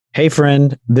Hey,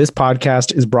 friend, this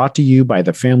podcast is brought to you by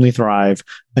The Family Thrive,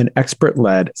 an expert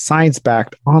led, science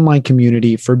backed online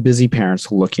community for busy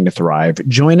parents looking to thrive.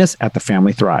 Join us at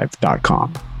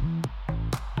thefamilythrive.com.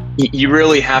 You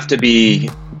really have to be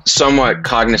somewhat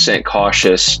cognizant,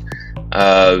 cautious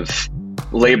of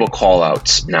label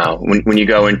callouts now. When you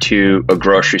go into a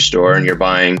grocery store and you're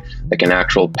buying like an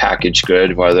actual packaged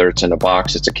good, whether it's in a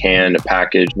box, it's a can, a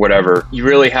package, whatever, you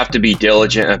really have to be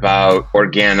diligent about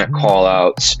organic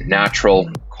callouts, natural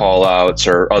callouts,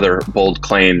 or other bold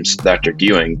claims that they're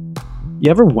doing. You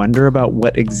ever wonder about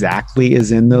what exactly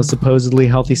is in those supposedly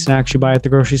healthy snacks you buy at the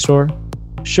grocery store?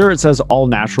 Sure, it says all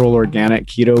natural, organic,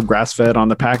 keto, grass-fed on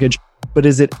the package, but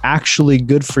is it actually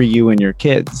good for you and your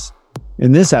kids?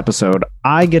 In this episode,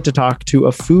 I get to talk to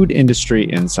a food industry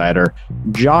insider,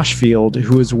 Josh Field,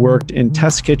 who has worked in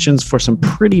test kitchens for some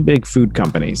pretty big food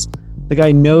companies. The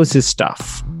guy knows his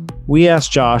stuff. We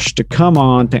asked Josh to come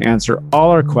on to answer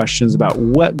all our questions about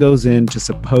what goes into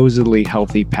supposedly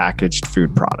healthy packaged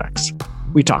food products.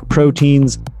 We talk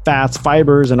proteins, fats,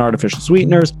 fibers, and artificial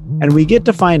sweeteners, and we get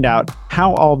to find out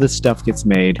how all this stuff gets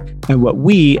made and what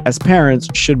we, as parents,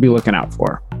 should be looking out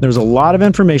for. There's a lot of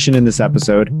information in this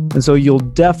episode, and so you'll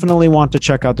definitely want to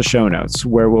check out the show notes,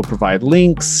 where we'll provide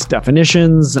links,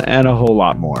 definitions, and a whole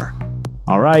lot more.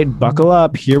 All right, buckle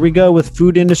up. Here we go with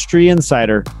food industry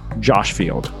insider, Josh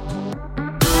Field.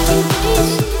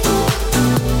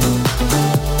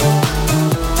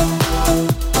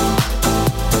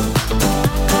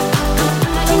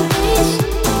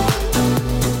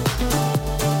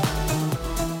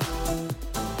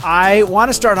 I want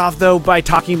to start off, though, by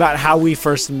talking about how we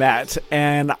first met.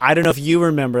 And I don't know if you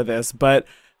remember this, but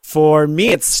for me,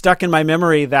 it's stuck in my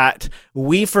memory that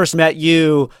we first met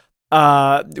you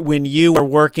when you were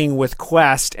working with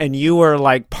Quest, and you were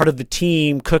like part of the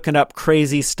team cooking up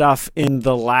crazy stuff in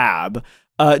the lab.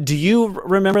 Do you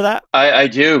remember that? I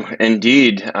do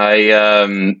indeed.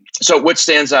 So what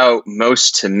stands out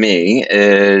most to me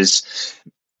is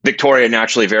Victoria,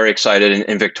 naturally very excited,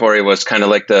 and Victoria was kind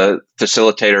of like the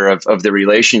facilitator of the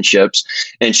relationships,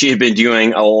 and she had been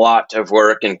doing a lot of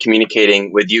work and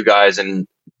communicating with you guys, and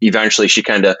eventually she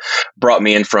kind of brought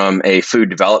me in from a food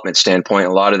development standpoint.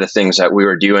 A lot of the things that we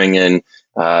were doing in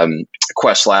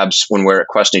Quest Labs, when we were at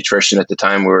Quest Nutrition at the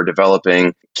time, we were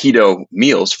developing keto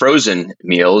meals, frozen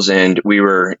meals, and we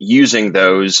were using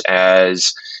those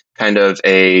as kind of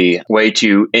a way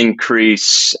to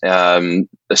increase a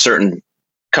certain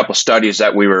couple studies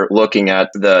that we were looking at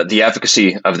the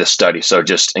efficacy of the study. So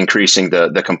just increasing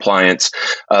the compliance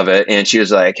of it. And she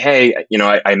was like, hey,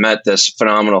 I met this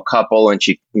phenomenal couple, and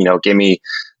she, gave me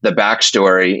the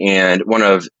backstory. And one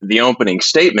of the opening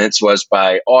statements was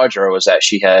by Audra, was that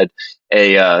she had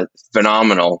a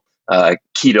phenomenal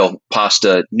keto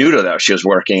pasta noodle that she was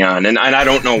working on. And I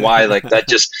don't know why, like that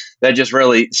just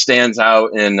really stands out,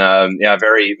 and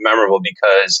very memorable,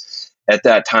 because at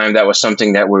that time, that was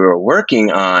something that we were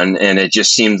working on, and it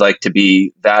just seemed like to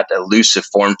be that elusive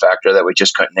form factor that we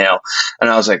just couldn't nail. And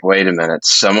I was like, wait a minute,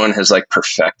 someone has like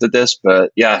perfected this.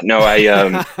 But yeah, no,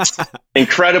 I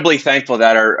incredibly thankful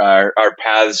that our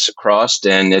paths crossed,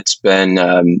 and it's been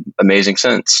amazing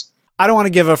since. I don't want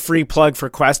to give a free plug for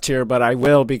Quest here, but I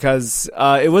will, because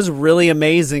it was really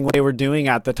amazing what they were doing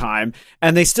at the time,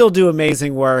 and they still do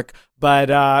amazing work.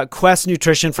 But Quest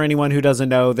Nutrition, for anyone who doesn't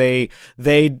know, they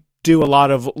do a lot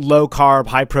of low carb,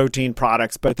 high protein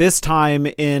products. But this time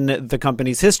in the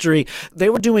company's history, they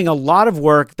were doing a lot of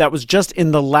work that was just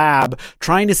in the lab,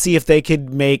 trying to see if they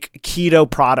could make keto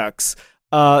products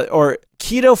or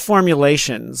keto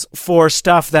formulations for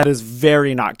stuff that is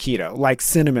very not keto, like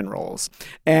cinnamon rolls.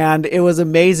 And it was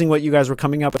amazing what you guys were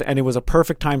coming up with. And it was a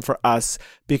perfect time for us,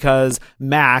 because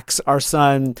Max, our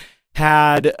son,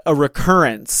 had a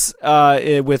recurrence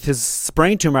with his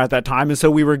brain tumor at that time. And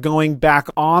so we were going back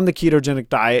on the ketogenic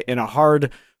diet in a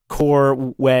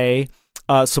hardcore way,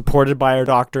 supported by our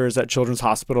doctors at Children's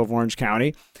Hospital of Orange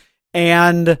County.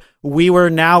 And we were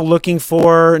now looking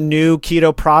for new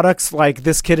keto products. Like,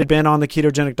 this kid had been on the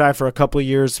ketogenic diet for a couple of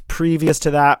years previous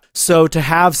to that. So to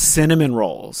have cinnamon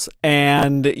rolls,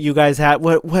 and you guys had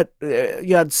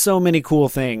you had so many cool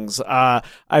things. I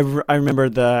remember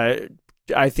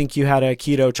I think you had a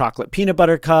keto chocolate peanut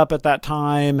butter cup at that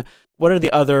time. What are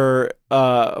the other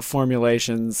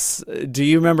formulations? Do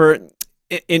you remember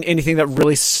in anything that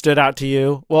really stood out to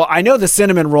you? Well, I know the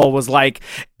cinnamon roll was like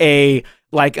an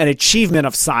achievement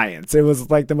of science. It was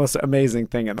like the most amazing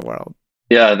thing in the world.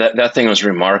 Yeah, that thing was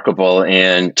remarkable.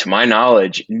 And to my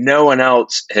knowledge, no one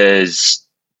else has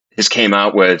has came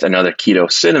out with another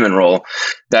keto cinnamon roll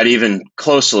that even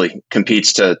closely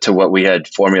competes to what we had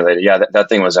formulated. Yeah, that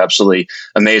thing was absolutely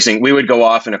amazing. We would go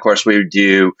off, and of course we would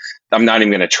do, I'm not even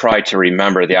going to try to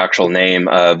remember the actual name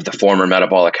of the former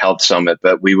Metabolic Health Summit,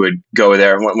 but we would go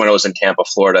there when I was in Tampa,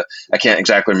 Florida. I can't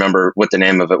exactly remember what the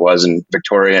name of it was, and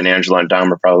Victoria and Angela and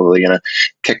Dom are probably going to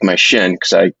kick my shin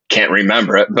because I can't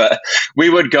remember it. But we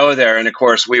would go there, and of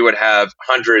course we would have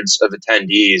hundreds of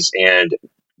attendees, and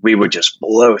we would just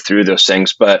blow through those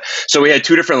things. But so we had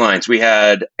two different lines. We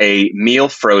had a meal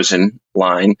frozen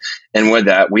line, and with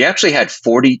that, we actually had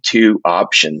 42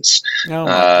 options. Oh my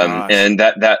gosh. And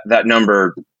that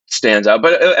number stands out.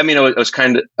 But I mean, it was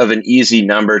kind of an easy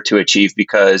number to achieve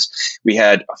because we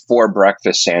had 4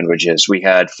 breakfast sandwiches. We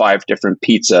had 5 different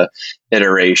pizza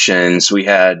iterations. We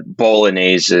had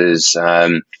bologneses.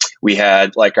 We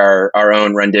had like our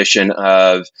own rendition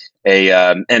of a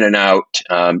In-N-Out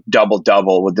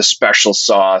double with the special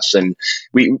sauce, and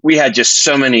we had just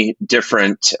so many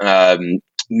different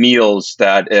meals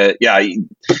that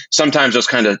sometimes it was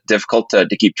kind of difficult to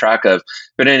keep track of.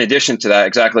 But in addition to that,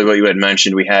 exactly what you had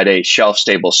mentioned, we had a shelf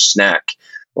stable snack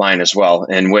line as well,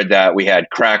 and with that we had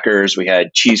crackers, we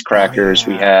had cheese crackers,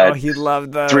 we had he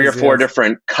loved those, 3 or 4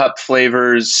 different cup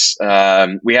flavors.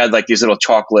 We had like these little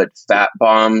chocolate fat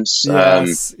bombs.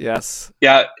 Yes.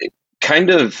 Yeah,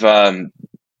 kind of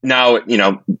now,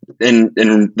 in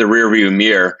the rearview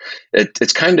mirror,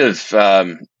 it's kind of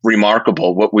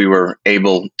remarkable what we were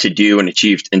able to do and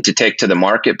achieve and to take to the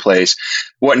marketplace,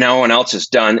 what no one else has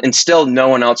done. And still no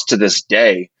one else to this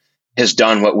day has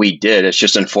done what we did. It's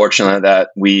just unfortunate that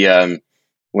we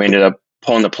ended up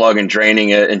pulling the plug and draining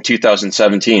it in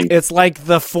 2017. It's like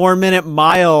the 4-minute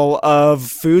mile of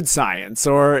food science,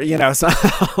 or so,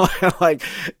 like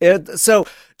it. So,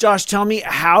 Josh, tell me,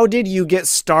 how did you get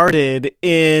started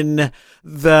in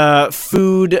the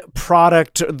food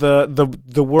product,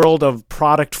 the world of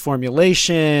product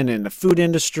formulation and the food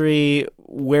industry?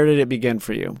 Where did it begin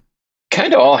for you?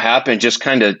 Kind of all happened, just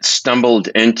kind of stumbled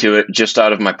into it just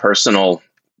out of my personal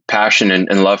passion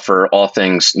and love for all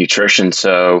things nutrition.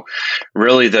 So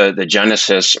really the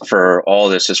genesis for all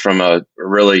this is from a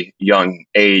really young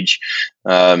age.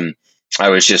 I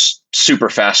was just super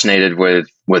fascinated with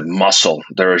muscle.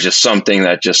 There was just something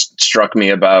that just struck me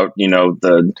about,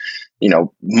 the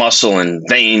muscle and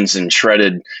veins and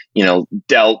shredded,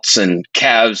 delts and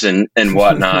calves and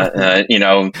whatnot.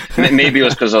 Maybe it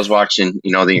was because I was watching,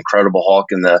 the Incredible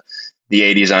Hulk in the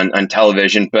 80s on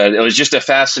television, but it was just a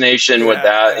fascination with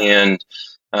that. And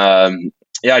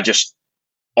just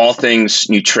all things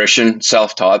nutrition,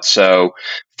 self-taught. So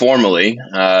formally,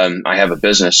 I have a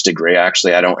business degree.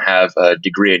 Actually, I don't have a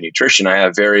degree in nutrition. I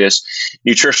have various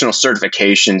nutritional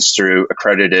certifications through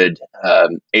accredited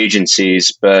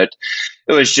agencies, but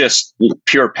it was just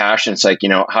pure passion. It's like,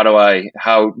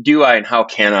 how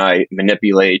can I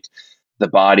manipulate the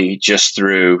body just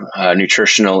through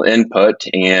nutritional input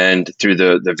and through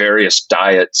the various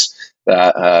diets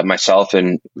that myself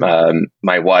and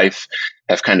my wife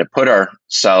have kind of put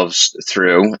ourselves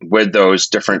through with those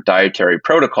different dietary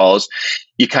protocols.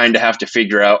 You kind of have to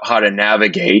figure out how to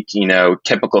navigate,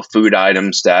 typical food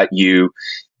items that you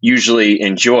usually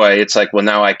enjoy. It's like, well,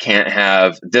 now I can't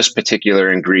have this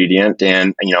particular ingredient,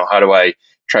 and how do I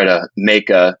try to make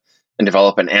and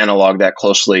develop an analog that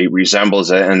closely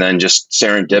resembles it? And then just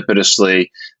serendipitously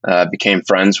became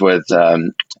friends with 2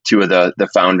 of the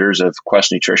founders of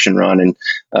Quest Nutrition, Ron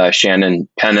and Shannon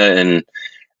Penna. And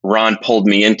Ron pulled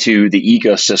me into the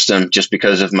ecosystem just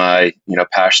because of my,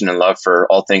 passion and love for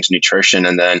all things nutrition.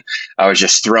 And then I was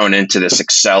just thrown into this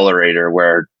accelerator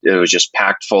where it was just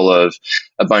packed full of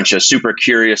a bunch of super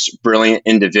curious, brilliant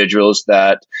individuals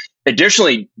that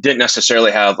additionally didn't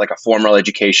necessarily have like a formal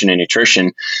education in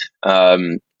nutrition.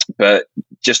 But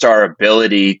just our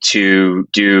ability to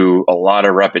do a lot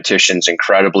of repetitions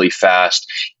incredibly fast,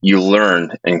 you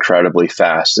learn incredibly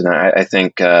fast. And I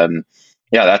think,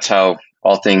 that's how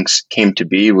all things came to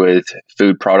be with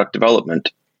food product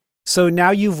development. So now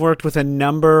you've worked with a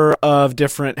number of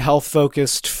different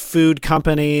health-focused food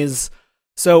companies.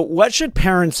 So what should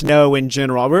parents know in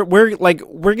general? We're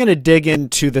going to dig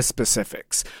into the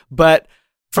specifics, but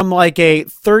from like a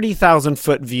 30,000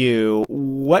 foot view,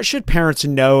 what should parents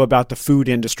know about the food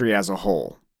industry as a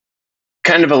whole?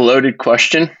 Kind of a loaded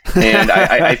question. And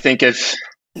I think if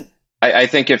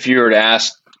you were to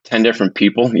ask 10 different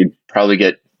people, you'd probably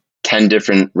get 10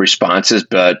 different responses,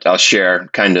 but I'll share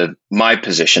kind of my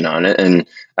position on it. And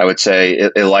I would say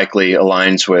it likely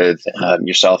aligns with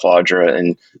yourself, Audra,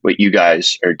 and what you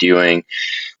guys are doing.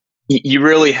 You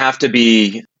really have to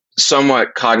be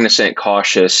somewhat cognizant,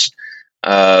 cautious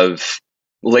of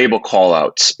label call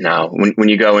outs now. When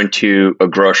you go into a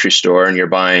grocery store and you're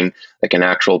buying like an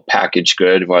actual packaged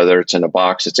good, whether it's in a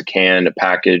box, it's a can, a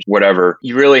package, whatever,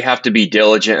 you really have to be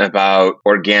diligent about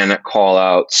organic call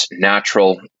outs,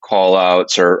 natural call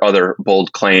outs, or other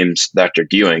bold claims that they're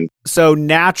doing. So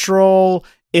natural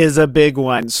is a big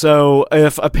one. So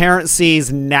if a parent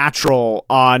sees natural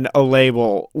on a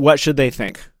label, what should they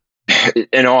think?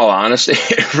 In all honesty,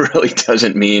 it really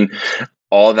doesn't mean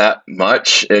all that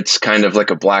much. It's kind of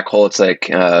like a black hole. It's like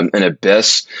an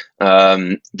abyss.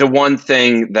 The one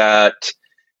thing that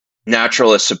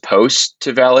natural is supposed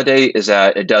to validate is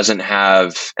that it doesn't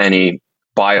have any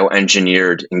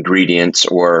bioengineered ingredients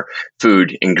or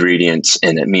food ingredients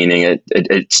in it, meaning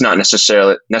it's not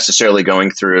necessarily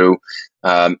going through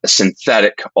a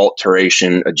synthetic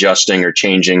alteration, adjusting or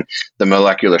changing the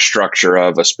molecular structure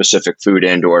of a specific food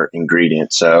and or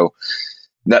ingredient. So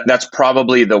that's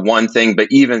probably the one thing, but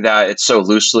even that, it's so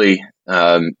loosely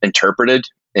interpreted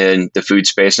in the food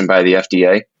space and by the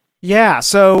FDA. Yeah.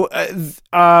 So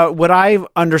what I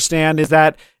understand is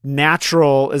that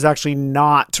natural is actually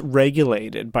not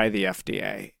regulated by the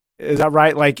FDA. Is that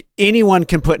right? Like anyone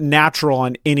can put natural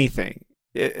on anything,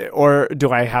 or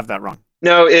do I have that wrong?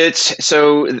 No,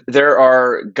 so there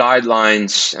are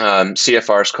guidelines,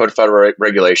 CFRs, Code of Federal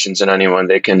Regulations, and anyone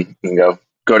they can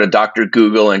go to Dr.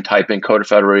 Google and type in Code of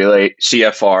Federal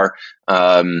CFR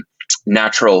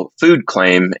natural food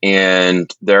claim,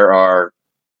 and there are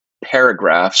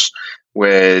paragraphs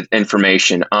with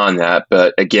information on that.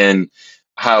 But again,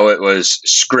 how it was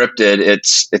scripted,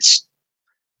 it's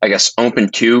I guess open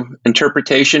to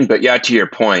interpretation. But yeah, to your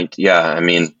point, yeah, I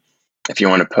mean, if you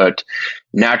want to put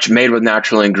made with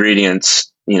natural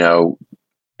ingredients, in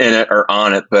it or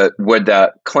on it, but would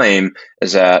that claim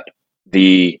is that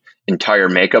the entire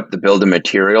makeup, the build of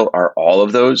material, are all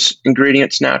of those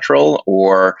ingredients natural,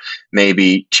 or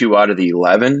maybe 2 out of the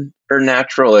 11 are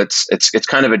natural? It's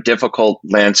kind of a difficult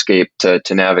landscape to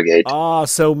navigate.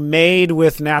 So made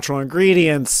with natural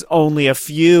ingredients, only a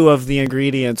few of the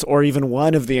ingredients, or even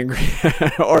one of the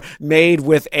ingredients, or made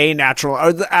with a natural,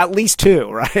 or at least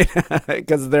 2, right?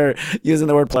 Because they're using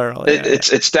the word plural.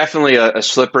 It's definitely a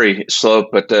slippery slope,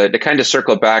 but to kind of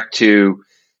circle back to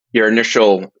your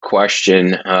initial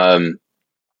question,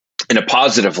 in a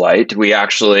positive light,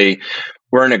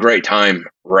 we're in a great time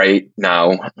right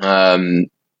now,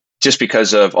 just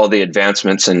because of all the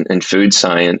advancements in food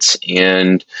science.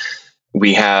 And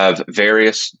we have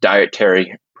various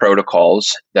dietary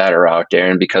protocols that are out there.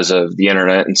 And because of the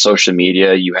internet and social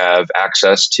media, you have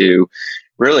access to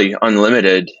really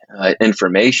unlimited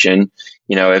information.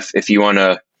 If you want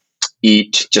to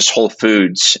eat just whole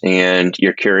foods and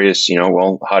you're curious,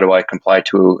 well, how do I comply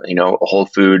to, a whole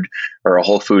food or a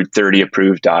Whole Food 30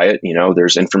 approved diet?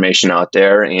 There's information out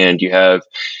there, and you have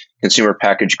consumer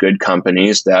packaged good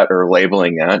companies that are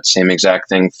labeling that. Same exact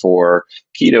thing for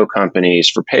keto companies,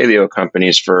 for paleo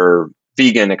companies, for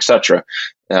vegan, etc.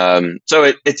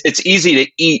 So it's easy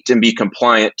to eat and be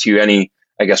compliant to any,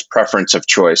 I guess, preference of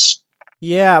choice.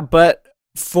 Yeah, but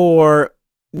for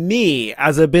me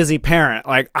as a busy parent,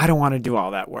 I don't want to do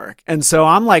all that work. And so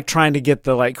I'm trying to get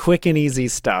the quick and easy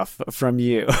stuff from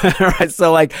you. Right.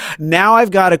 So now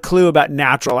I've got a clue about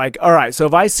natural. All right, so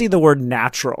if I see the word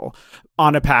natural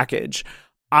on a package,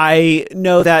 I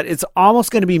know that it's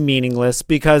almost going to be meaningless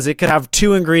because it could have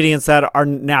 2 ingredients that are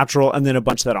natural and then a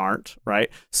bunch that aren't, right?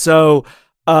 So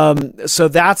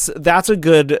that's a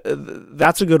good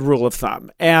rule of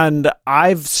thumb. And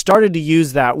I've started to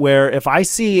use that where if I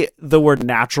see the word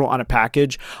natural on a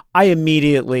package, I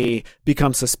immediately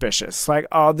become suspicious.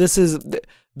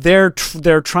 They're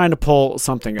trying to pull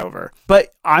something over.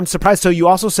 But I'm surprised. So you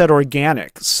also said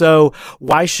organic. So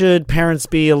why should parents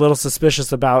be a little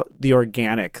suspicious about the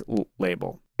organic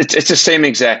label? It's the same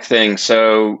exact thing.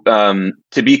 So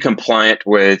to be compliant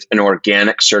with an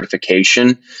organic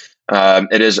certification,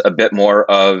 it is a bit more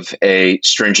of a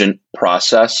stringent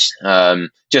process.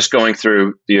 Just going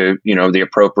through the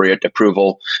appropriate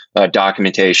approval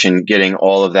documentation, getting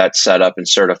all of that set up and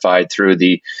certified through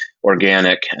the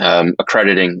organic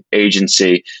accrediting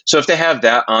agency. So if they have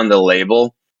that on the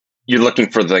label, you're looking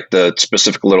for the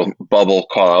specific little bubble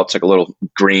call out. It's like a little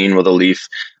green with a leaf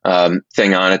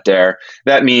thing on it there.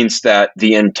 That means that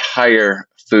the entire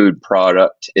food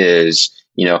product is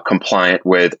compliant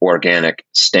with organic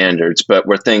standards. But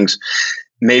where things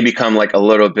may become a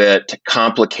little bit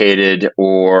complicated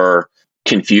or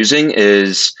confusing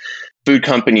is food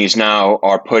companies now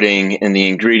are putting in the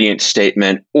ingredient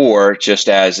statement, or just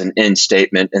as an in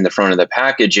statement in the front of the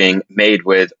packaging, made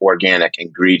with organic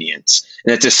ingredients.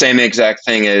 And it's the same exact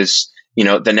thing as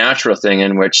the natural thing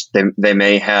in which they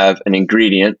may have an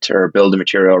ingredient or build a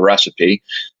material recipe,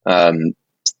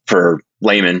 for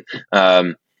layman,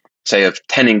 say of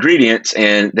 10 ingredients,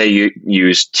 and they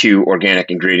use 2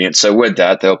 organic ingredients. So with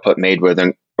that, they'll put made with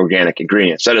an organic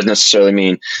ingredients. That doesn't necessarily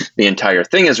mean the entire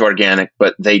thing is organic,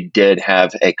 but they did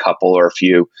have a couple or a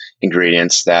few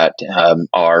ingredients that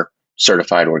are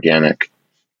certified organic.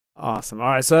 Awesome. All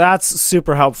right. So that's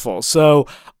super helpful. So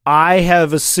I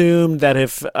have assumed that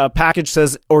if a package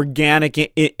says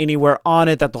organic anywhere on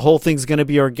it, that the whole thing's going to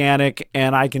be organic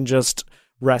and I can just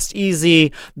rest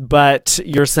easy. But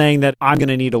you're saying that I'm going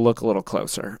to need to look a little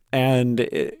closer. And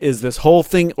is this whole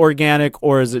thing organic,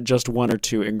 or is it just 1 or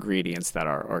 2 ingredients that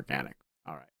are organic?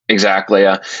 All right. Exactly.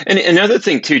 And another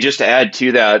thing too, just to add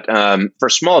to that, for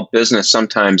small business,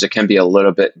 sometimes it can be a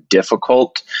little bit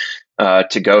difficult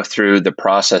to go through the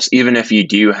process, even if you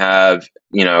do have,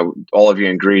 all of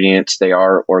your ingredients, they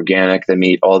are organic, they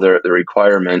meet all the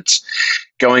requirements.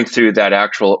 Going through that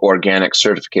actual organic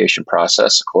certification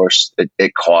process, of course,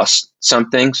 it costs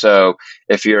something. So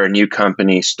if you're a new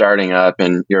company starting up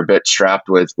and you're a bit strapped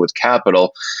with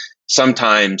capital,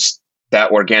 sometimes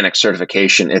that organic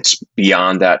certification, it's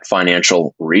beyond that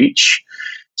financial reach.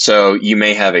 So you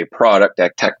may have a product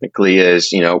that technically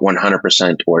is,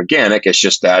 100% organic. It's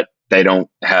just that they don't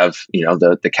have,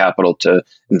 the capital to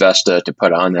invest to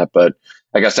put on that. But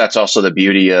I guess that's also the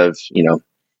beauty of,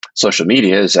 social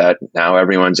media, is that now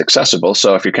everyone's accessible.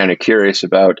 So if you're kind of curious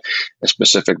about a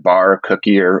specific bar,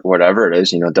 cookie, or whatever it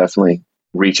is, definitely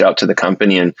reach out to the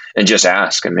company and just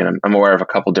ask. I mean, I'm aware of a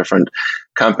couple different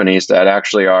companies that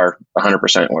actually are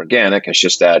 100% organic. It's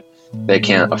just that they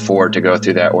can't afford to go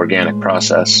through that organic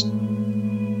process.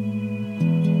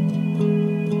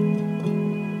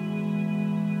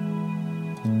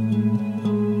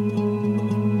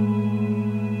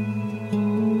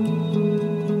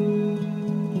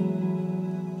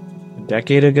 A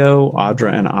decade ago,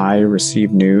 Audra and I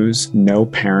received news no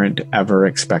parent ever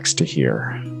expects to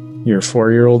hear. Your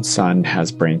 4-year-old son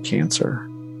has brain cancer.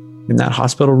 In that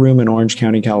hospital room in Orange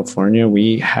County, California,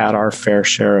 we had our fair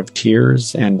share of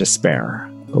tears and despair.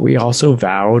 But we also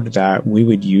vowed that we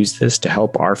would use this to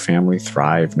help our family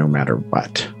thrive no matter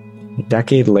what. A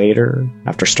decade later,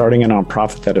 after starting a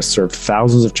nonprofit that has served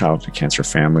thousands of childhood cancer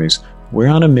families, we're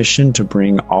on a mission to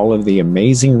bring all of the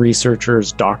amazing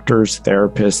researchers, doctors,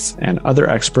 therapists, and other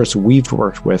experts we've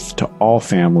worked with to all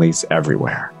families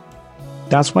everywhere.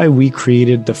 That's why we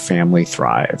created The Family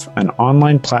Thrive, an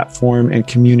online platform and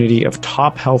community of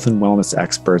top health and wellness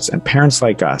experts and parents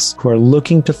like us who are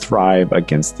looking to thrive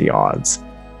against the odds.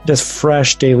 It has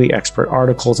fresh daily expert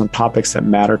articles on topics that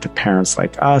matter to parents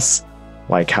like us,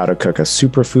 like how to cook a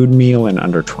superfood meal in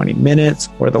under 20 minutes,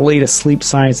 or the latest sleep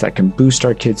science that can boost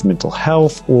our kids' mental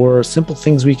health, or simple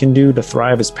things we can do to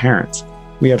thrive as parents.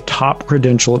 We have top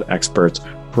credentialed experts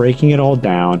breaking it all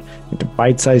down into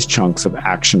bite-sized chunks of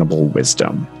actionable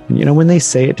wisdom. And when they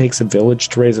say it takes a village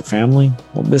to raise a family,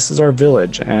 well, this is our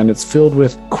village, and it's filled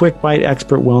with quick bite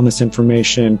expert wellness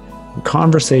information and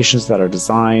conversations that are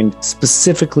designed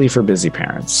specifically for busy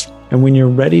parents. And when you're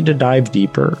ready to dive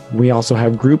deeper, we also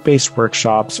have group-based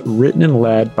workshops written and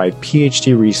led by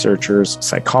PhD researchers,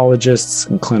 psychologists,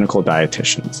 and clinical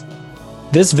dietitians.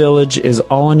 This village is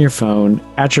all on your phone,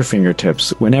 at your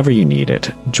fingertips, whenever you need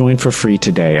it. Join for free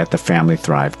today at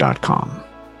thefamilythrive.com.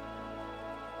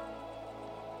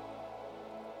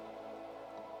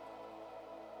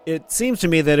 It seems to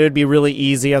me that it would be really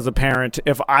easy as a parent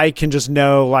if I can just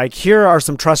know, like, here are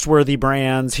some trustworthy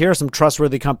brands, here are some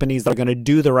trustworthy companies that are going to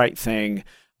do the right thing,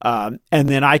 and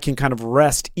then I can kind of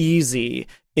rest easy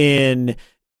in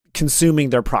consuming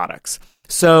their products.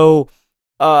 So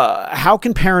how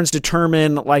can parents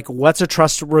determine, like, what's a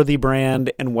trustworthy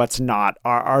brand and what's not?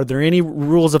 Are there any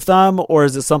rules of thumb, or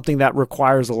is it something that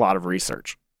requires a lot of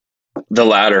research? The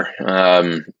latter.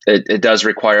 It does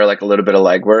require like a little bit of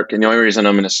legwork. And the only reason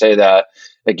I'm going to say that,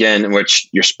 again, which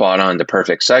you're spot on, the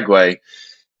perfect segue,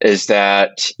 is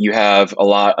that you have a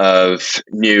lot of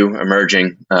new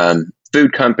emerging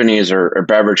food companies or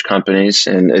beverage companies.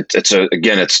 And it's an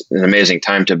amazing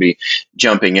time to be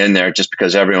jumping in there, just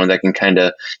because everyone that can kind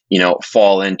of,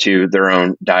 fall into their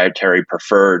own dietary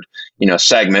preferred,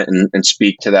 segment and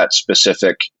speak to that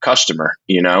specific customer,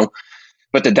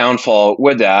 But the downfall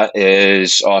with that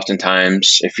is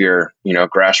oftentimes if you're,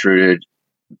 grassrooted,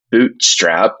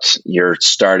 bootstrapped, you're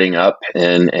starting up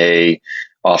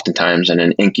oftentimes in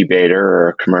an incubator or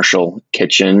a commercial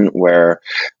kitchen where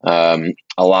a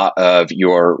lot of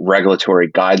your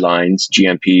regulatory guidelines,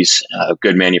 GMPs,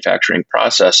 good manufacturing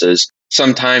processes,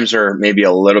 sometimes are maybe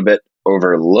a little bit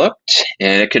overlooked.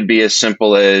 And it could be as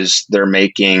simple as they're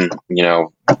making,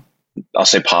 I'll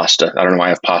say pasta. I don't know why I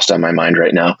have pasta on my mind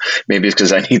right now. Maybe it's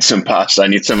because I need some pasta. I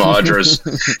need some Audra's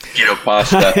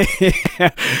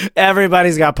pasta.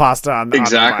 Everybody's got pasta on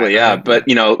Exactly. on Yeah. mind.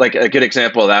 But, like a good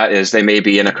example of that is they may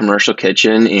be in a commercial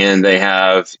kitchen and they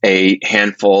have a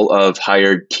handful of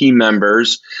hired team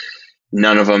members.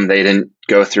 None of them, they didn't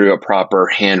go through a proper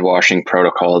hand washing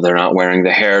protocol. They're not wearing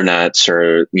the hair nets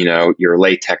or, your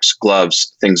latex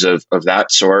gloves, things of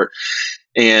that sort.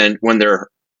 And when they're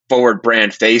forward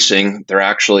brand facing, they're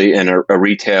actually in a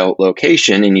retail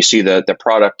location and you see the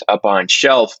product up on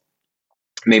shelf.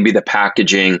 Maybe the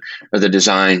packaging or the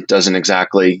design doesn't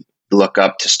exactly look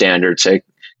up to standard, say,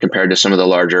 compared to some of the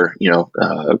larger,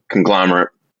 conglomerate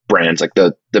brands, like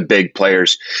the big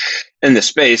players in the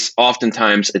space.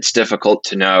 Oftentimes it's difficult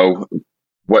to know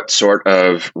what sort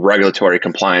of regulatory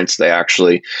compliance they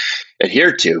actually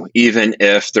adhere to, even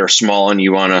if they're small and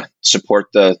you want to support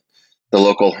the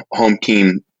local home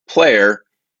team player.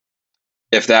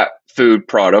 If that food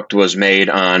product was made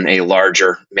on a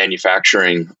larger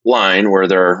manufacturing line where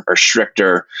there are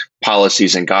stricter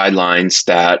policies and guidelines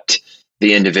that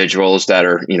the individuals that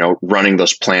are, running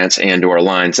those plants and or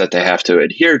lines that they have to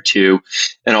adhere to,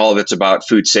 and all of it's about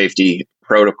food safety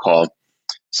protocol.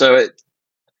 So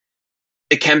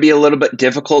it can be a little bit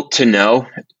difficult to know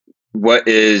what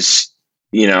is,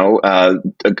 a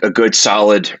good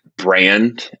solid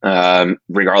brand,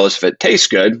 regardless if it tastes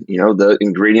good. The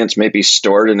ingredients may be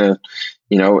stored in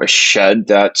a shed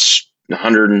that's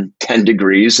 110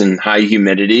 degrees and high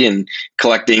humidity and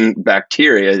collecting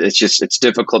bacteria. It's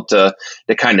difficult to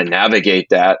kind of navigate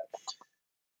that.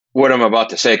 What I'm about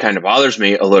to say kind of bothers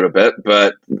me a little bit,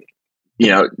 but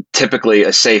typically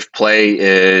a safe play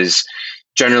is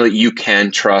generally you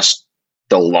can trust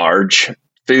the large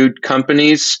food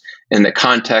companies in the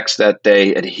context that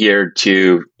they adhere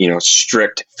to,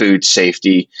 strict food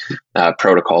safety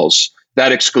protocols.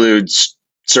 That excludes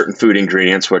certain food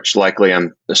ingredients, which likely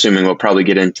I'm assuming we'll probably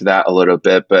get into that a little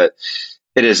bit, but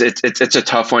it's a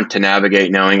tough one to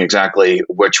navigate, knowing exactly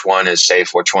which one is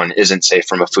safe, which one isn't safe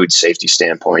from a food safety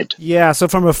standpoint. Yeah, so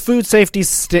from a food safety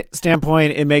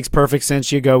standpoint, it makes perfect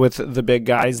sense. You go with the big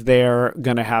guys. They're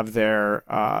going to have their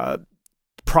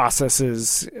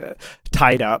processes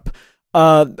tied up.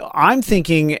 I'm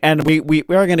thinking, and we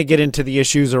are going to get into the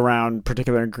issues around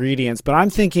particular ingredients, but I'm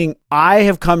thinking I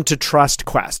have come to trust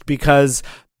Quest because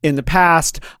in the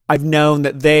past, I've known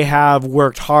that they have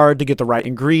worked hard to get the right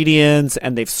ingredients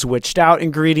and they've switched out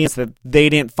ingredients that they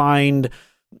didn't find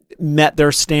met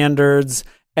their standards.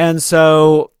 And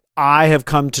so I have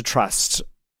come to trust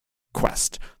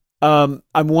Quest. I'm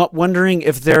wondering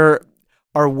if there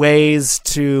are ways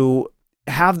to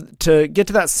get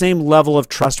to that same level of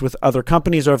trust with other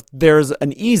companies, or if there's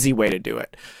an easy way to do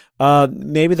it.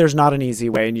 Maybe there's not an easy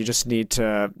way and you just need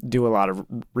to do a lot of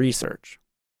research.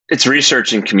 It's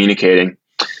research and communicating.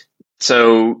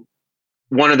 So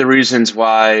one of the reasons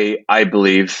why I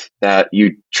believe that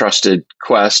you trusted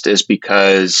Quest is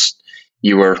because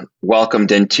you were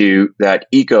welcomed into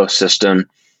that ecosystem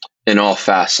in all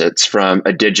facets, from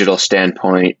a digital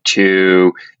standpoint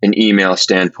to an email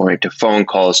standpoint, to phone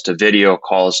calls, to video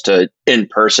calls, to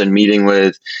in-person meeting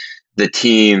with the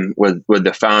team, with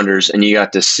the founders, and you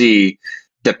got to see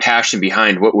the passion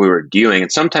behind what we were doing.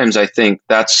 And sometimes I think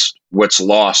that's what's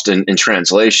lost in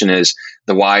translation, is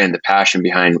the why and the passion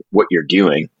behind what you're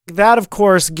doing. That, of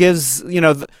course, gives,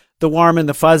 the warm and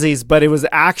the fuzzies, but it was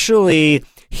actually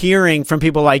hearing from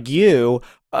people like you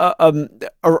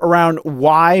around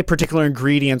why particular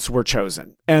ingredients were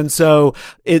chosen. And so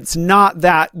it's not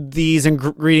that these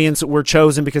ingredients were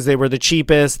chosen because they were the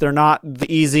cheapest, they're not the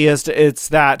easiest, it's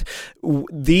that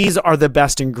these are the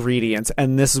best ingredients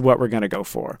and this is what we're going to go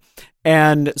for.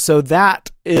 And so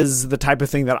that is the type of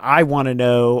thing that I want to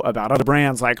know about other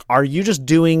brands. Like, are you just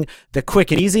doing the quick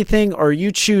and easy thing, or are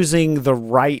you choosing the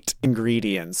right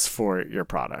ingredients for your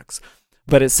products?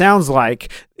 But it sounds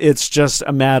like it's just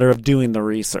a matter of doing the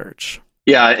research.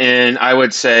 Yeah, and I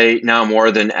would say now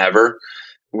more than ever,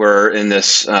 we're in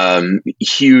this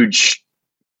huge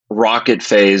rocket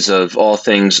phase of all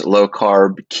things low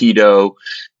carb, keto,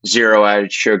 zero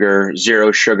added sugar,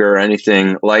 zero sugar,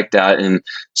 anything like that. And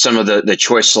some of the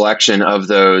choice selection of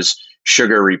those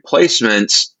sugar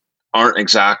replacements aren't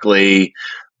exactly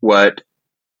what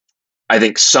I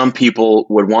think some people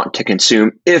would want to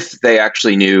consume if they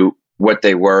actually knew what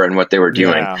they were and what they were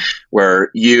doing. Yeah.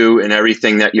 Where you and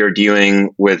everything that you're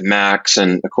doing with Max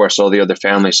and of course all the other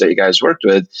families that you guys worked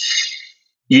with,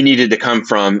 you needed to come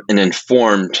from an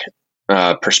informed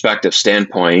perspective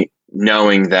standpoint,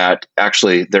 knowing that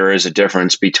actually there is a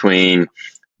difference between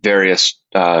various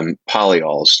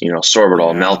polyols,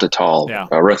 sorbitol, Yeah. maltitol, Yeah.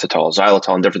 erythritol,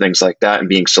 xylitol, and different things like that, and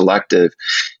being selective,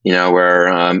 where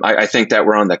I think that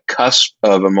we're on the cusp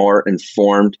of a more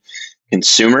informed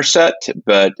consumer set,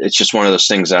 but it's just one of those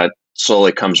things that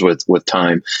slowly comes with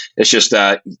time. It's just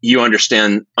that you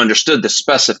understood the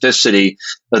specificity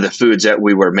of the foods that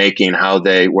we were making, how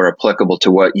they were applicable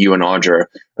to what you and Audra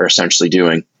are essentially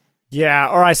doing. Yeah.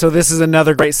 All right. So this is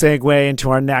another great segue into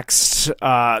our next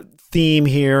theme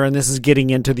here, and this is getting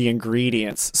into the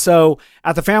ingredients. So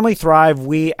at the Family Thrive,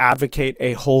 we advocate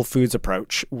a whole foods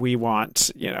approach. We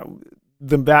want,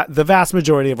 the vast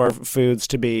majority of our foods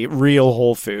to be real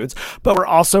whole foods, but we're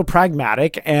also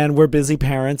pragmatic and we're busy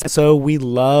parents. So we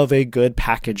love a good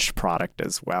packaged product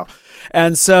as well.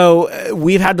 And so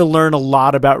we've had to learn a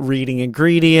lot about reading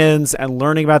ingredients and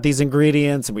learning about these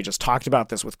ingredients. And we just talked about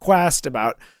this with Quest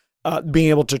about being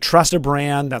able to trust a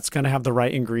brand that's going to have the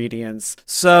right ingredients.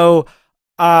 So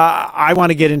I want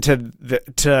to get into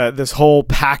to this whole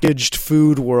packaged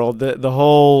food world, the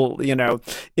whole,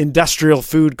 industrial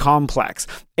food complex.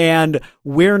 And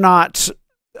we're not,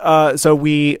 so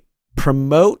we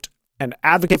promote and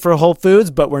advocate for whole foods,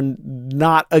 but we're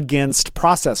not against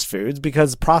processed foods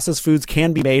because processed foods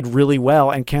can be made really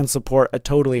well and can support a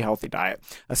totally healthy diet,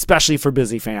 especially for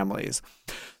busy families.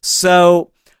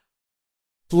 So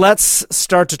let's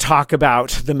start to talk about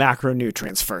the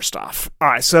macronutrients first off. All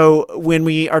right, so when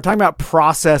we are talking about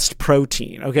processed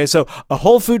protein, okay, so a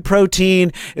whole food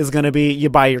protein is going to be, you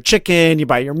buy your chicken, you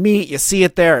buy your meat, you see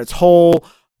it there, it's whole.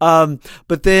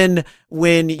 But then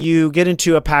when you get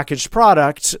into a packaged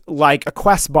product like a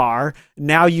Quest bar,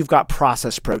 now you've got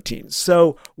processed proteins.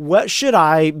 So what should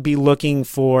I be looking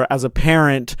for as a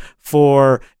parent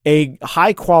for a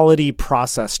high quality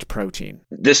processed protein?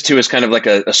 This too is kind of like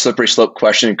a slippery slope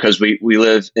question because we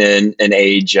live in an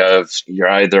age of you're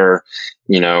either,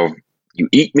 you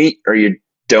eat meat or you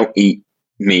don't eat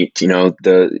meat,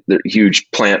 the huge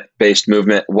plant-based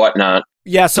movement, whatnot.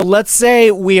 Yeah, so let's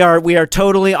say we are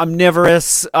totally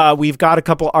omnivorous. We've got a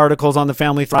couple articles on the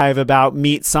Family Thrive about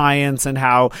meat science and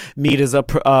how meat is a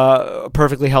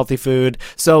perfectly healthy food.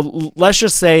 So let's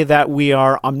just say that we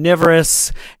are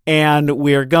omnivorous and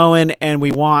we're going and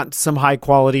we want some high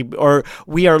quality, or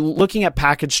we are looking at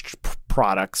packaged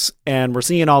products and we're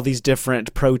seeing all these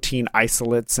different protein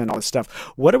isolates and all this stuff.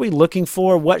 What are we looking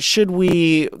for? What should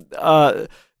we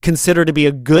consider to be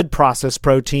a good processed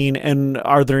protein, and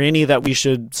are there any that we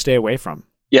should stay away from?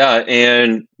 Yeah,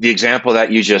 and the example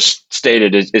that you just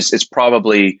stated is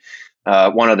probably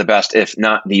one of the best, if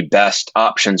not the best,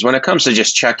 options when it comes to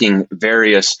just checking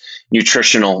various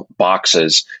nutritional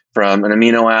boxes from an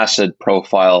amino acid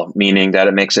profile, meaning that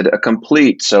it makes it a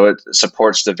complete, so it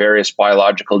supports the various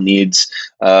biological needs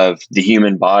of the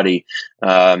human body,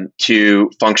 to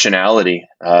functionality.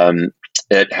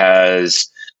 It has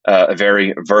a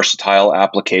very versatile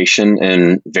application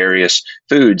in various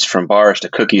foods, from bars to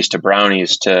cookies to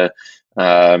brownies to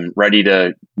ready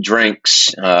to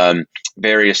drinks,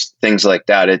 various things like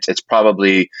that. It's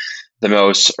probably the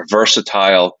most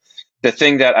versatile. The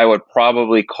thing that I would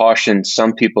probably caution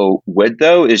some people with,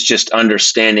 though, is just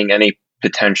understanding any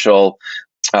potential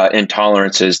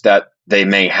intolerances that they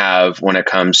may have when it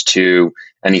comes to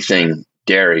anything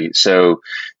dairy. So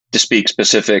to speak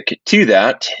specific to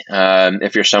that,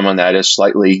 if you're someone that is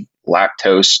slightly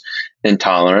lactose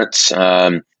intolerant,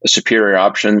 a superior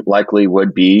option likely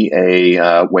would be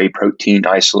a whey protein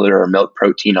isolate or a milk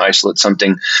protein isolate,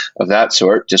 something of that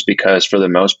sort, just because for the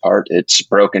most part, it's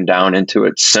broken down into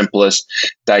its simplest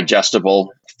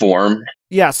digestible form.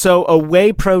 Yeah, so a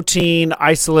whey protein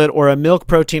isolate or a milk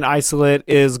protein isolate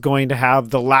is going to have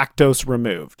the lactose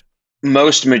removed.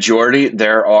 Most majority,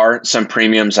 there are some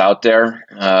premiums out there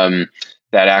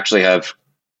that actually have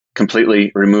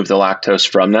completely removed the lactose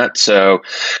from that. So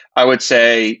I would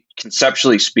say,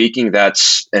 conceptually speaking,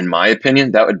 that's, in my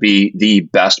opinion, that would be the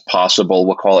best possible,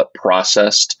 we'll call it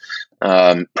processed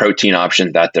protein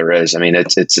option that there is. I mean,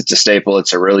 it's a staple.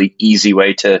 It's a really easy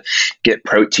way to get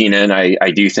protein in.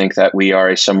 I do think that we are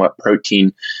a somewhat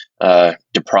protein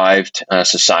deprived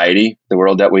society, the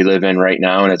world that we live in right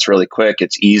now, and it's really quick.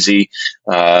 It's easy,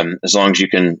 as long as you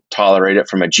can tolerate it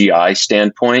from a GI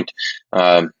standpoint.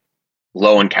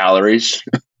 Low in calories.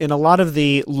 In a lot of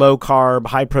the low carb,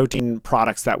 high protein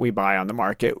products that we buy on the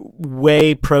market,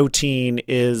 whey protein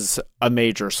is a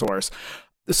major source.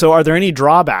 So are there any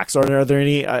drawbacks, or are there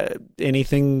any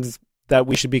things that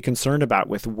we should be concerned about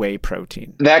with whey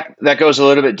protein? That goes a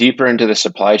little bit deeper into the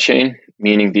supply chain,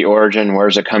 meaning the origin,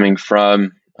 where's it coming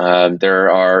from?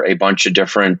 There are a bunch of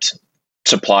different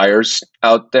suppliers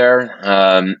out there.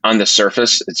 On the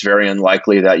surface, it's very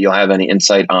unlikely that you'll have any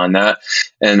insight on that.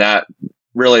 And that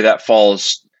really that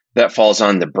falls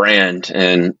on the brand,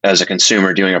 and as a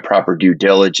consumer doing a proper due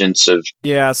diligence of.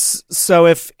 Yes. So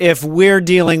if we're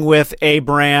dealing with a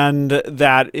brand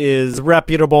that is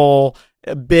reputable,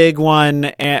 a big one,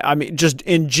 and I mean just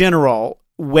in general,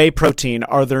 whey protein,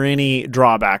 are there any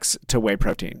drawbacks to whey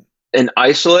protein? In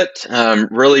isolate,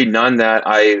 really none that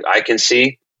I can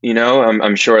see.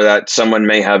 I'm sure that someone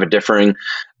may have a differing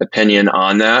opinion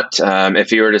on that.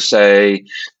 If you were to say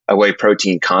a whey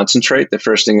protein concentrate, the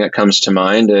first thing that comes to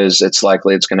mind is it's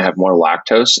likely it's going to have more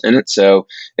lactose in it. So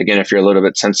again, if you're a little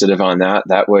bit sensitive on that,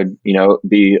 that would,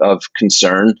 be of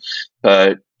concern.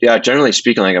 But yeah, generally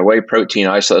speaking, like a whey protein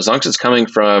isolate, as long as it's coming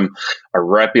from a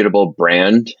reputable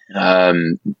brand,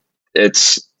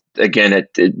 it's, again,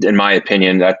 in my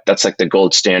opinion, that's like the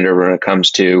gold standard when it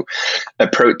comes to a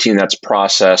protein that's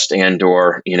processed and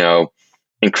or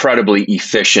incredibly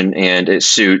efficient, and it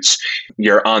suits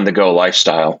your on-the-go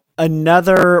lifestyle.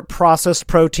 Another processed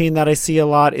protein that I see a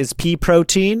lot is pea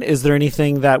protein. Is there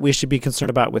anything that we should be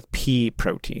concerned about with pea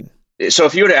protein? So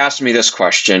if you would have asked me this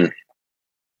question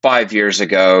 5 years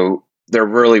ago, there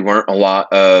really weren't a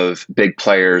lot of big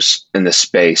players in the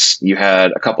space. You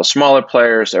had a couple smaller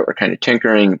players that were kind of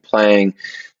tinkering, playing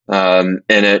in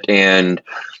it, and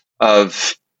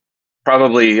of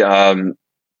probably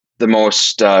the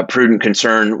most prudent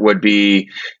concern would be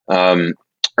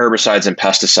herbicides and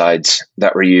pesticides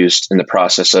that were used in the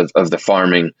process of the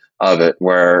farming of it,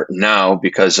 where now,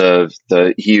 because of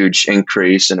the huge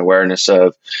increase in awareness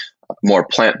of more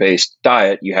plant-based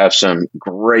diet, you have some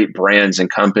great brands and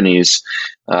companies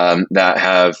that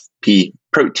have pea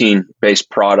protein-based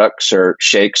products or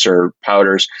shakes or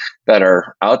powders that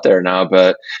are out there now.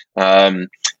 But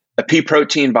a pea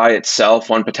protein by itself,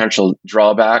 one potential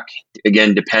drawback,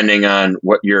 again, depending on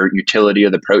what your utility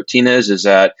of the protein is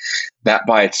that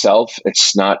by itself,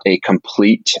 it's not a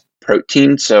complete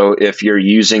protein. So if you're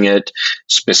using it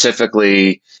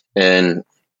specifically in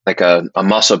like a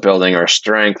muscle building or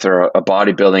strength or a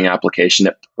bodybuilding application,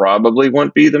 it probably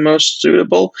won't be the most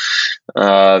suitable.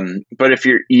 But if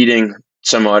you're eating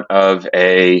somewhat of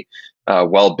a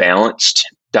well-balanced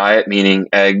diet, meaning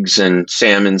eggs and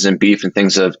salmons and beef and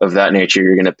things of that nature,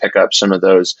 you're going to pick up some of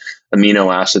those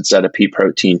amino acids that a pea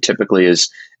protein typically is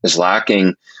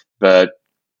lacking. But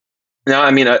no,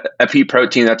 I mean, a pea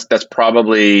protein, that's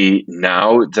probably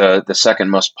now the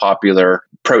second most popular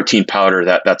protein powder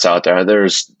that's out there.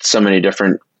 There's so many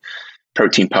different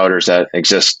protein powders that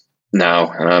exist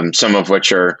now, some of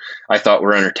which I thought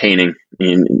were entertaining.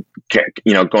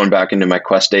 Going back into my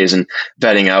Quest days and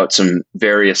vetting out some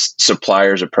various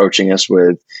suppliers approaching us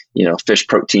with, fish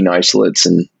protein isolates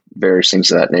and various things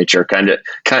of that nature. Kind of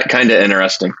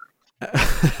interesting.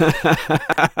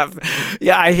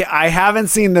 Yeah, I haven't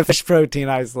seen the fish protein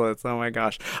isolates. Oh my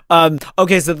gosh.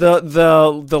 Okay, so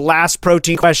the last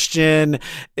protein question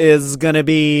is going to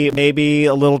be maybe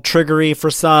a little triggery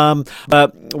for some,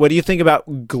 but what do you think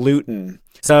about gluten?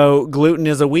 So gluten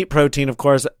is a wheat protein, of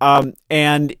course,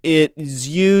 and it is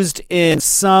used in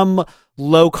some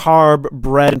low-carb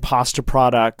bread and pasta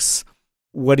products.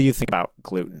 What do you think about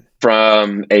gluten?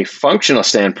 From a functional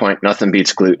standpoint, nothing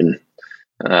beats gluten.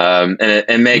 And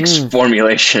it makes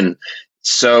formulation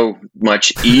so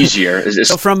much easier.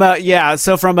 So from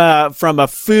a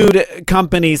food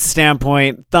company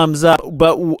standpoint, thumbs up.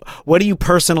 But what do you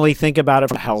personally think about it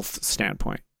from a health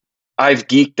standpoint? I've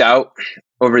geeked out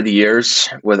over the years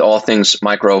with all things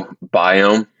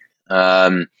microbiome.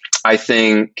 I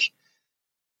think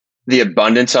the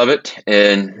abundance of it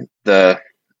in the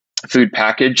food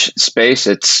package space,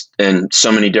 it's in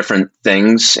so many different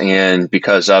things, and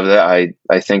because of that,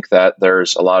 I think that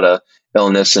there's a lot of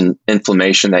illness and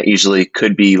inflammation that easily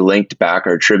could be linked back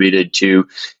or attributed to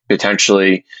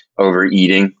potentially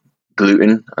overeating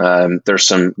gluten. There's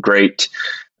some great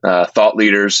thought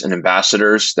leaders and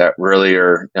ambassadors that really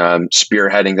are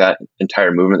spearheading that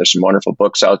entire movement. There's some wonderful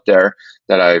books out there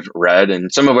that I've read,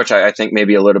 and some of which I think may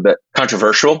be a little bit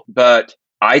controversial, but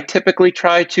I typically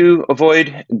try to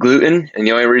avoid gluten. And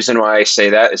the only reason why I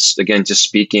say that is, again, just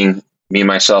speaking me,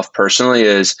 myself personally,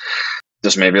 is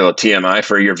just maybe a little TMI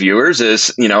for your viewers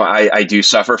is, I do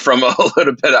suffer from a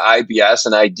little bit of IBS,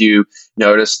 and I do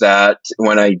notice that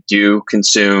when I do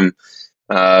consume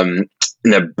an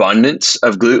abundance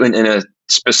of gluten in a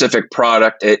specific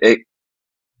product,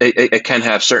 it can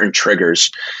have certain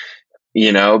triggers,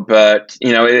 but,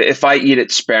 if I eat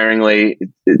it sparingly,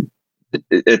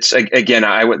 it's, again,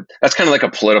 that's kind of like a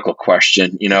political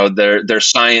question. There's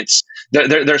science,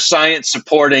 there's science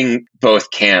supporting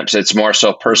both camps. It's more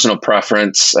so personal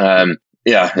preference.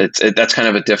 That's kind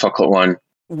of a difficult one.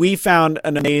 We found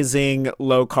an amazing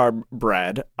low carb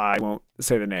bread. I won't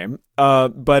say the name.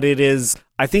 But it is,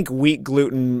 I think wheat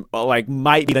gluten like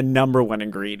might be the number one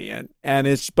ingredient,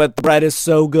 but the bread is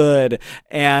so good,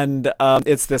 and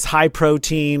it's this high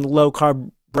protein, low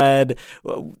carb bread,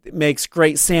 makes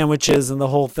great sandwiches and the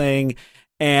whole thing.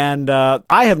 And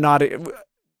I have not.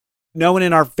 No one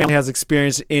in our family has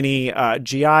experienced any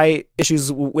GI issues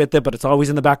with it, but it's always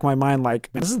in the back of my mind, like,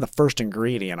 man, this is the first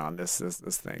ingredient on this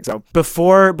thing. So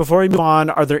before we move on,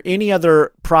 are there any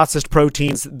other processed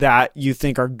proteins that you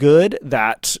think are good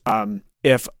that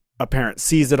if a parent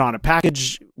sees it on a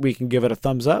package, we can give it a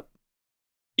thumbs up?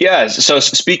 Yeah. So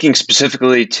speaking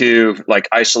specifically to like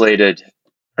isolated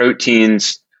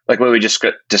proteins, like what we just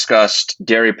discussed,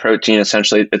 dairy protein,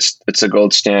 essentially it's a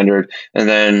gold standard. And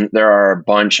then there are a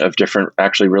bunch of different,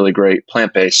 actually really great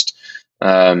plant-based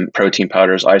protein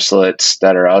powders, isolates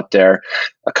that are out there,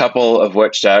 a couple of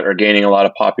which that are gaining a lot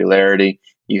of popularity.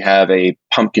 You have a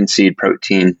pumpkin seed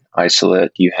protein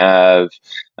isolate. You have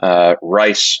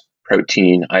rice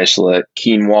protein isolate,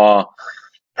 quinoa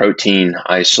protein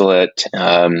isolate.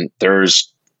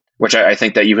 There's, which I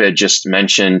think that you had just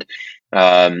mentioned,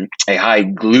 a high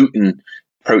gluten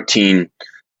protein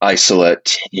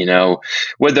isolate.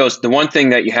 With those, the one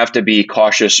thing that you have to be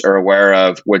cautious or aware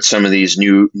of with some of these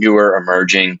newer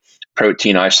emerging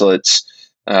protein isolates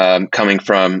coming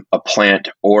from a plant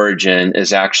origin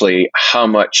is actually how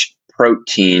much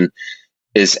protein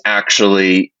is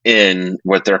actually in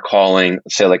what they're calling,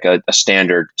 say, like a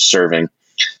standard serving.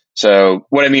 So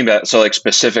what I mean by that, so like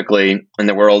specifically in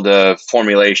the world of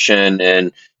formulation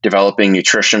and developing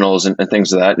nutritionals and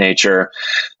things of that nature,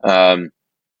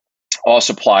 all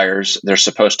suppliers, they're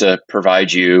supposed to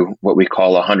provide you what we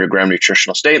call a 100-gram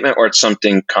nutritional statement, or it's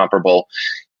something comparable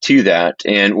to that.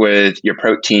 And with your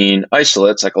protein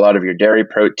isolates, like a lot of your dairy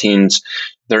proteins,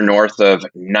 they're north of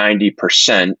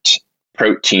 90%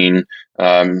 protein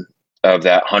of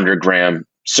that 100-gram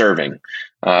serving.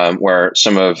 Where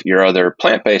some of your other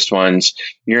plant-based ones,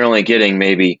 you're only getting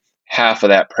maybe half of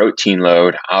that protein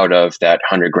load out of that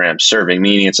 100-gram serving,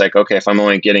 meaning it's like, okay, if I'm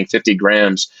only getting 50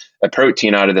 grams of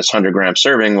protein out of this 100-gram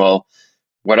serving, well,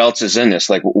 what else is in this?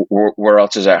 Like, where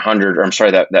else is that 100, or I'm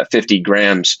sorry, that 50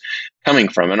 grams coming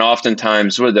from? And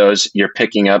oftentimes with those, you're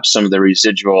picking up some of the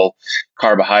residual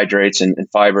carbohydrates and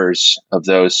fibers of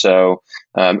those. So,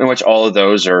 in which all of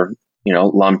those are,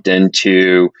 lumped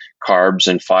into carbs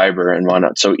and fiber and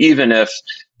whatnot. So even if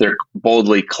they're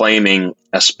boldly claiming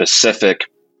a specific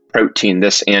protein,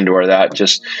 this and or that,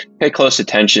 just pay close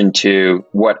attention to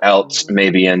what else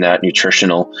may be in that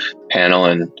nutritional panel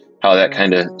and how that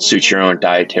kind of suits your own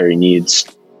dietary needs.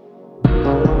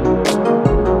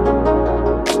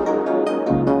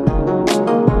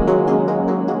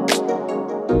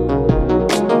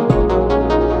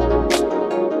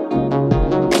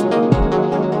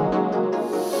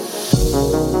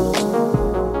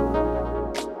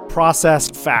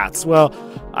 Processed fats. Well,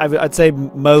 I'd say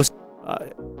most,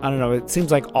 I don't know, it seems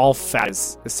like all fat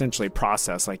is essentially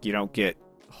processed. Like you don't get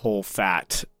whole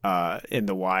fat in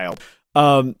the wild.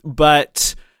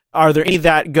 But are there any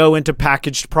that go into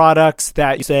packaged products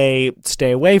that you say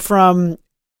stay away from?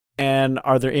 And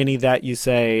are there any that you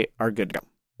say are good to go?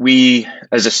 We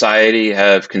as a society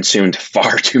have consumed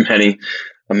far too many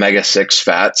omega-6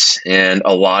 fats, and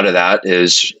a lot of that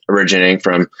is originating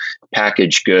from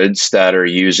packaged goods that are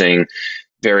using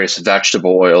various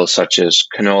vegetable oils such as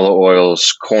canola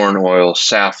oils, corn oil,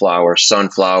 safflower,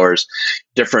 sunflowers,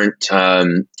 different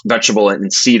vegetable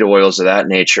and seed oils of that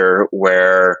nature,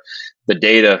 where the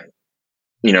data,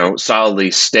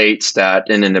 solidly states that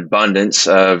in an abundance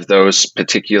of those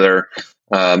particular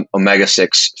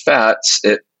omega-6 fats,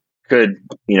 it could,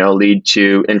 lead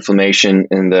to inflammation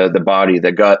in the body,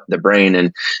 the gut, the brain,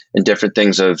 and different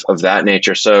things of that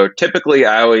nature. So typically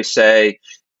I always say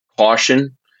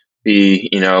caution, be,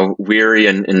 weary.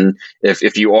 And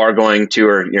if you are going to,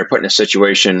 or you're put in a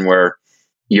situation where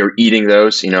you're eating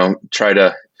those, try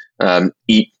to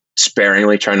eat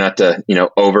sparingly, try not to,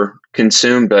 over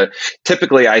consume. But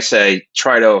typically I say,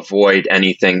 try to avoid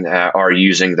anything that are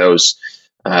using those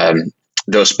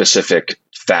specific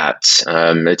fats.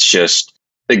 It's just,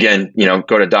 again,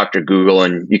 go to Dr. Google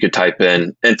and you could type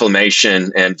in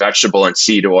inflammation and vegetable and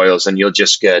seed oils, and you'll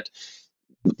just get,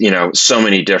 so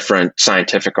many different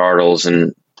scientific articles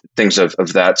and things of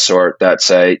that sort that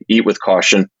say eat with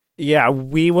caution. Yeah,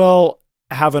 we will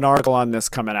have an article on this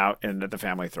coming out in the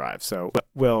Family Thrive. So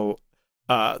we'll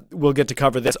get to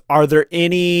cover this. Are there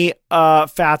any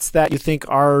fats that you think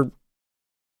are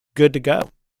good to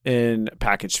go in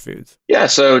packaged foods? Yeah,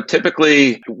 so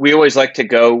typically we always like to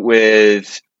go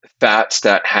with fats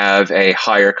that have a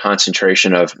higher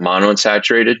concentration of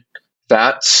monounsaturated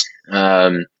fats.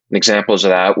 examples of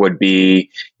that would be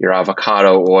your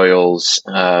avocado oils,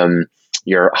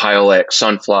 your high oleic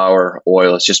sunflower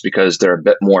oils, just because they're a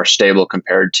bit more stable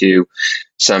compared to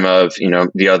some of,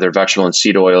 the other vegetable and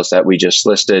seed oils that we just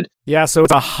listed. Yeah, so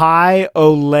it's a high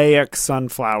oleic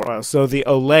sunflower oil. So the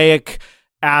oleic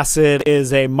acid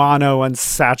is a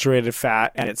monounsaturated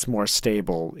fat, and it's more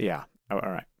stable. Yeah. All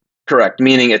right. Correct.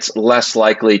 Meaning it's less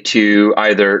likely to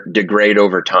either degrade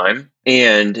over time.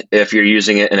 And if you're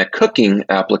using it in a cooking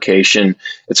application,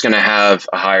 it's going to have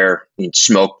a higher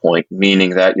smoke point,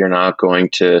 meaning that you're not going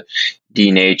to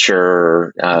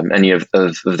denature any of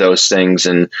those things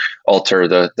and alter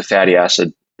the fatty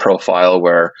acid profile,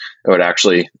 where it would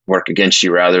actually work against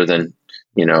you rather than,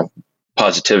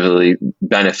 positively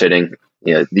benefiting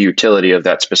the utility of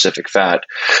that specific fat.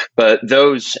 But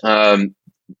those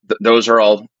are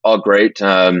all great.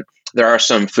 There are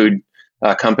some food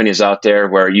companies out there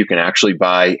where you can actually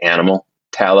buy animal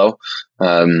tallow.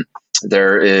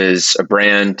 There is a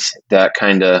brand that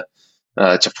kind of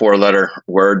it's a 4-letter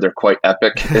word. They're quite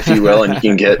epic, if you will, and you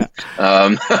can get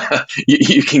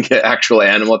you can get actual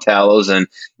animal tallows, and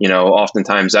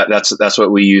oftentimes that's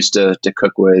what we use to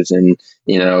cook with, and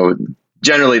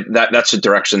generally that's the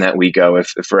direction that we go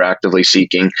if we're actively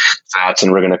seeking fats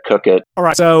and we're going to cook it. All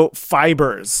right. So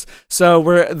fibers.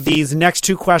 So these next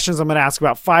two questions I'm going to ask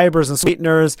about fibers and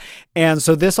sweeteners. And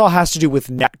so this all has to do with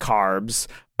net carbs.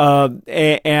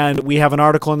 And we have an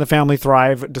article in the Family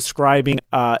Thrive describing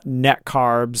net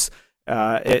carbs.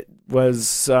 It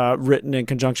was written in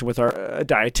conjunction with our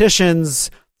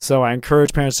dietitians. So I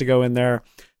encourage parents to go in there,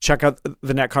 check out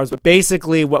the net carbs. But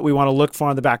basically what we want to look for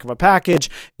on the back of a package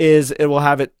is it will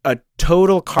have a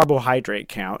total carbohydrate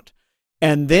count.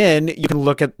 And then you can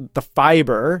look at the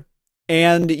fiber,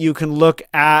 and you can look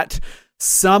at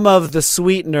some of the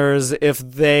sweeteners. If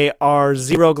they are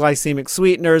zero glycemic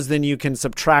sweeteners, then you can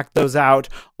subtract those out.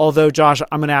 Although, Josh,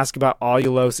 I'm going to ask about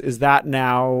allulose. Is that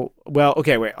now, well,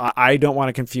 okay, wait, I don't want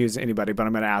to confuse anybody, but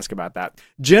I'm going to ask about that.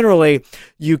 Generally,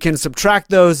 you can subtract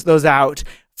those out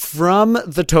from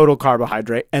the total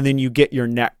carbohydrate, and then you get your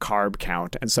net carb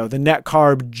count. And so the net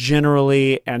carb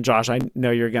generally, and Josh, I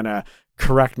know you're going to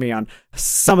correct me on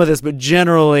some of this, but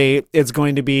generally it's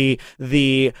going to be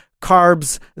the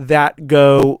carbs that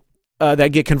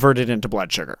get converted into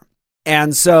blood sugar.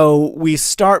 And so we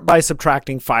start by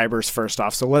subtracting fibers first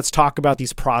off. So let's talk about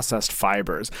these processed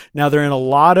fibers. Now, they're in a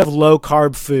lot of low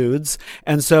carb foods.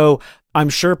 And so I'm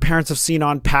sure parents have seen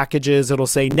on packages, it'll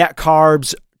say net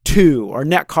carbs 2 or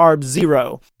net carbs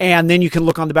 0. And then you can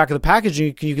look on the back of the package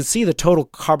and you can see the total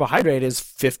carbohydrate is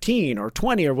 15 or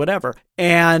 20 or whatever.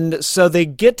 And so they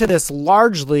get to this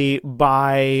largely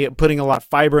by putting a lot of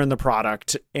fiber in the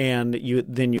product, and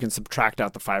then you can subtract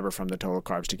out the fiber from the total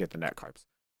carbs to get the net carbs.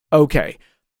 Okay.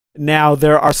 Now,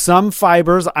 there are some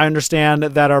fibers, I understand,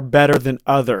 that are better than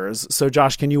others. So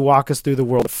Josh, can you walk us through the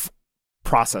world of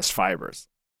processed fibers?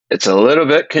 It's a little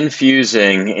bit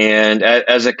confusing, and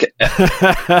as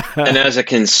a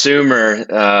consumer,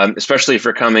 especially if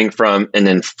you're coming from an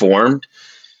informed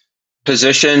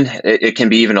position, it can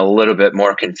be even a little bit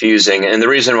more confusing. And the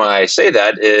reason why I say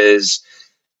that is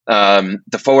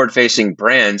the forward-facing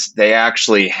brands, they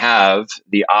actually have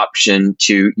the option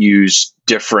to use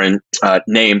different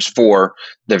names for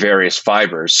the various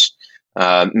fibers,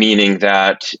 meaning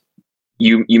that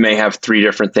you may have 3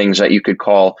 different things that you could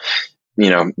call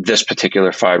this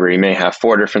particular fiber. You may have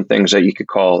 4 different things that you could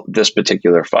call this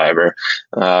particular fiber.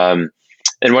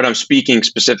 And what I'm speaking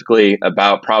specifically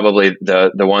about, probably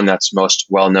the one that's most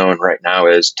well known right now,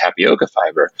 is tapioca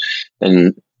fiber.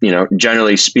 And,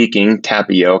 generally speaking,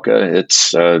 tapioca,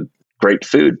 it's a great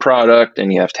food product,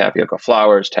 and you have tapioca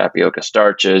flours, tapioca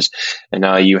starches, and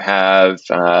now you have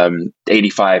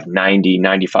 85, 90,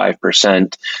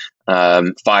 95%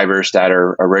 fibers that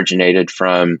are originated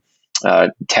from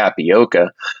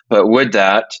tapioca. But with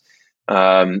that,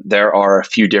 there are a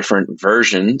few different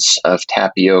versions of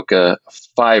tapioca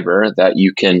fiber that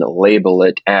you can label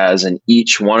it as, and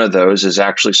each one of those is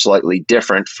actually slightly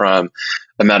different from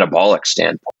a metabolic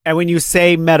standpoint. And when you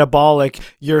say metabolic,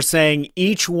 you're saying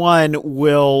each one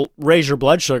will raise your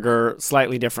blood sugar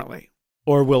slightly differently,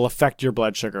 or will affect your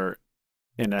blood sugar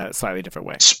in a slightly different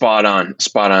way. Spot on.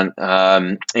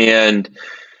 And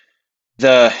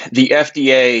the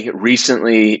FDA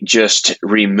recently just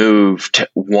removed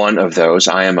one of those,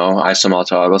 IMO,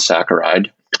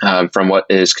 isomaltooligosaccharide, from what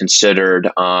is considered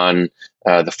on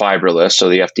the fiber list. So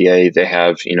the FDA, they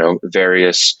have,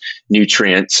 various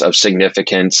nutrients of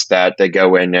significance that they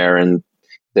go in there, and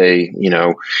they,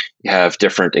 have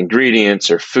different ingredients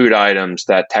or food items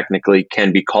that technically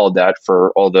can be called that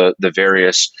for all the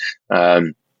various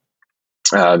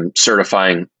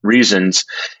certifying reasons.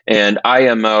 And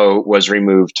IMO was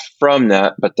removed from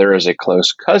that, but there is a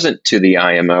close cousin to the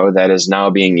IMO that is now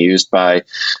being used by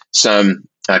some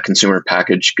consumer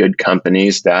packaged good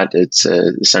companies that it's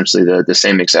essentially the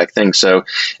same exact thing. So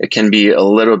it can be a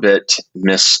little bit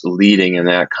misleading in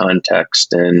that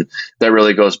context. And that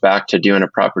really goes back to doing a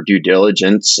proper due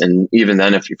diligence. And even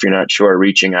then, if you're not sure,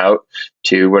 reaching out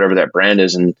to whatever that brand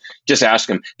is and just ask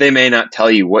them. They may not tell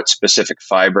you what specific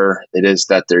fiber it is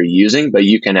that they're using, but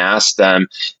you can ask them,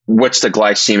 what's the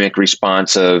glycemic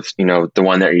response of, the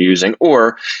one that you're using?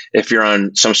 Or if you're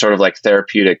on some sort of like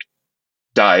therapeutic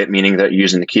diet, meaning that you're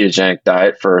using the ketogenic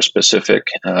diet for a specific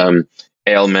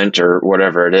ailment or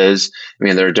whatever it is. I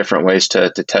mean, there are different ways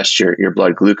to test your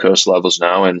blood glucose levels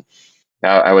now. And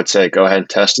I would say go ahead and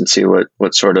test and see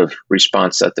what sort of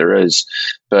response that there is.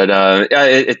 But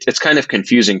it's kind of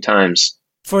confusing times.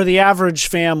 For the average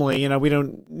family, we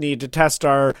don't need to test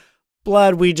our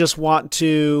blood. We just want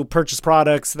to purchase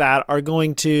products that are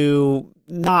going to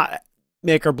not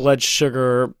make our blood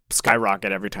sugar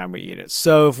skyrocket every time we eat it.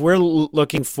 So if we're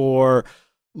looking for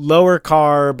lower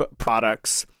carb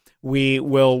products, we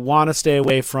will want to stay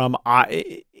away from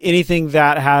anything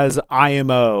that has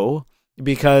IMO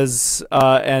because,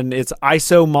 and it's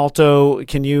isomalto.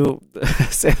 Can you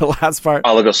say the last part?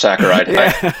 Oligosaccharide.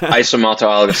 Yeah. Isomalto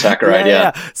oligosaccharide.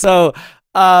 Yeah. So,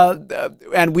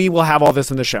 and we will have all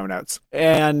this in the show notes.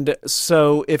 And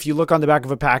so if you look on the back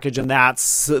of a package and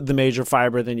that's the major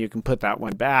fiber, then you can put that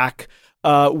one back.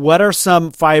 What are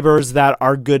some fibers that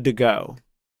are good to go?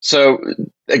 So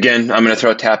again, I'm going to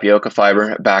throw tapioca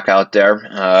fiber back out there.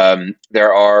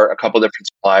 There are a couple different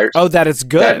suppliers. Oh, that it's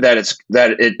good.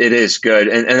 It is good.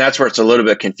 And that's where it's a little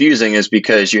bit confusing is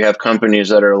because you have companies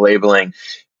that are labeling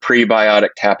prebiotic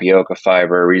tapioca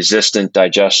fiber, resistant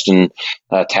digestion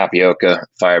tapioca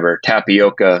fiber,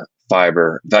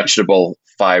 vegetable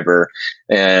fiber,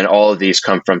 and all of these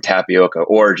come from tapioca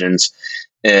origins.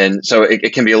 And so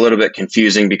it can be a little bit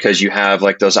confusing because you have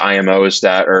like those IMOs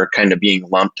that are kind of being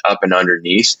lumped up and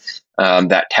underneath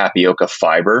that tapioca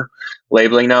fiber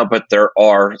labeling now, but there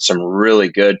are some really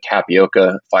good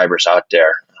tapioca fibers out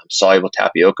there, soluble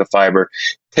tapioca fiber,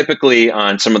 typically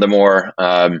on some of the more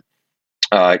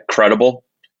credible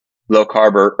low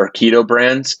carb or keto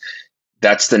brands.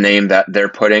 That's the name that they're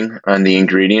putting on the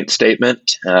ingredient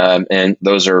statement. And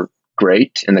those are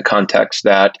great in the context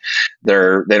that they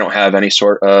don't have any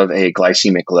sort of a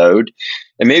glycemic load.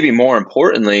 And maybe more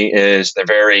importantly is they're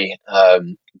very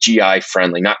GI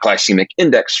friendly, not glycemic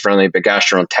index friendly, but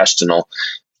gastrointestinal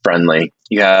friendly.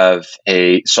 You have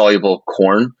a soluble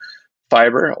corn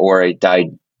fiber or a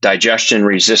digestion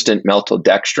resistant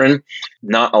maltodextrin.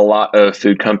 Not a lot of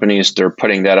food companies, they're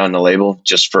putting that on the label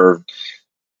just for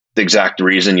the exact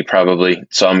reason you probably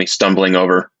saw me stumbling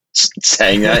over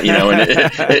saying that, and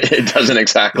it doesn't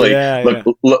exactly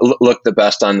look the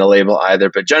best on the label either.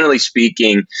 But generally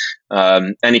speaking,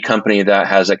 any company that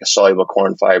has like a soluble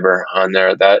corn fiber on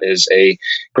there, that is a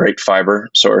great fiber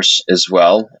source as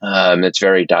well. It's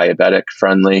very diabetic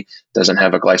friendly, doesn't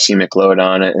have a glycemic load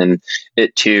on it, and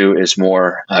it too is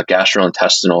more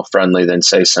gastrointestinal friendly than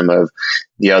say some of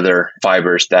the other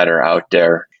fibers that are out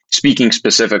there. Speaking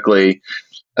specifically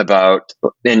about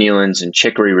inulins and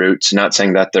chicory roots, not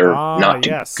saying that they're not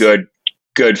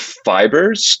good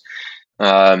fibers.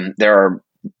 There are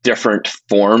different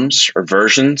forms or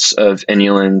versions of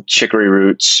inulin, chicory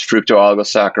roots,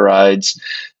 fructooligosaccharides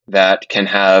that can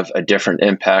have a different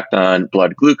impact on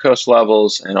blood glucose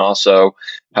levels and also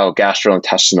how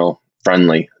gastrointestinal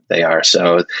friendly they are.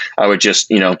 So I would just,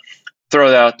 throw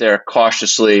that out there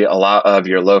cautiously. A lot of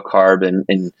your low carb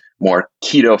and more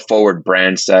keto forward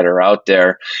brands that are out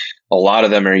there, a lot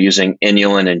of them are using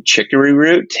inulin and chicory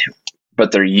root,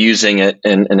 but they're using it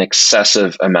in an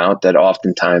excessive amount that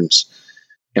oftentimes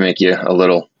can make you a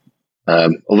little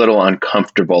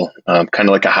uncomfortable, kind of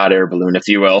like a hot air balloon, if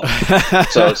you will.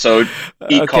 So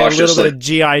eat cautiously. A little bit of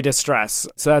GI distress.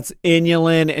 So that's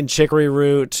inulin and chicory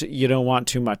root. You don't want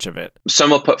too much of it.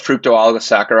 Some will put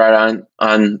fructooligosaccharides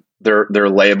on their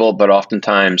label, but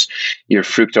oftentimes your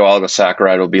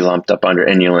fructooligosaccharides will be lumped up under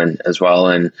inulin as well.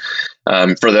 And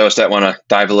for those that want to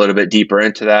dive a little bit deeper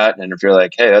into that, and if you're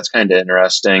like, hey, that's kind of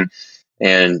interesting,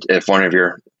 and if one of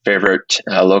your favorite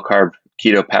low carb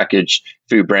keto packaged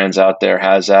food brands out there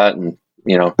has that, and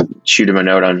shoot them a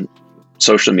note on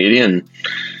social media and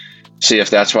see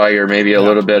if that's why you're maybe a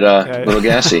little bit little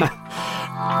gassy.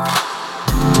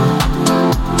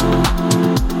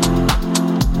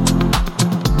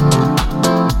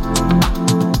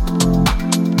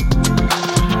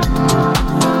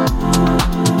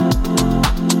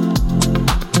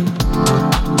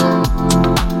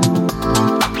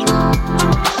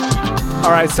 All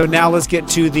right, so now let's get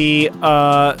to the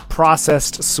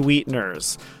processed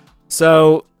sweeteners.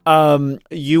 So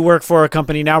you work for a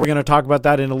company now. We're going to talk about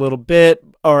that in a little bit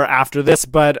or after this,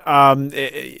 but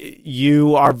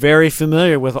you are very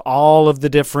familiar with all of the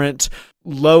different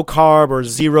low carb or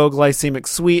zero glycemic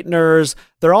sweeteners.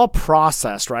 They're all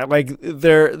processed, right? Like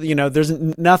there's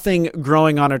nothing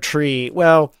growing on a tree.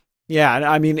 Well, yeah,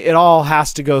 I mean, it all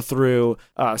has to go through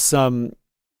some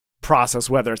process,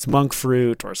 whether it's monk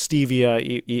fruit or stevia,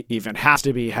 even has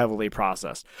to be heavily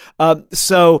processed.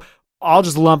 So I'll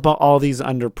just lump all these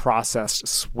under processed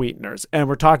sweeteners. And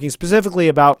we're talking specifically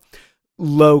about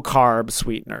low carb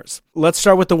sweeteners. Let's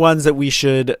start with the ones that we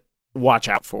should watch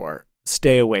out for,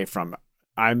 stay away from.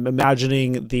 I'm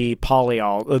imagining the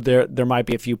polyol. There might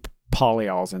be a few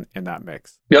polyols in that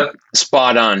mix. Yep,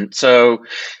 spot on. So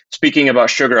speaking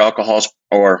about sugar alcohols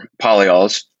or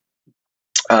polyols,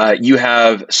 you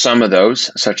have some of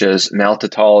those, such as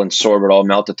maltitol and sorbitol.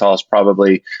 Maltitol is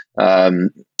probably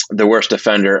the worst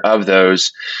offender of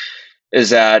those. Is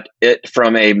that it,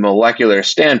 from a molecular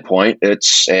standpoint,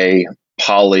 it's a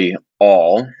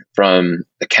polyol from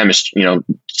the chemistry,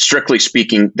 strictly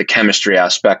speaking, the chemistry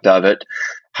aspect of it.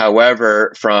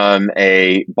 However, from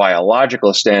a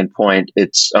biological standpoint,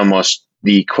 it's almost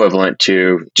the equivalent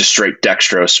to just straight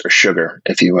dextrose or sugar,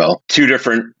 if you will. Two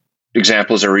different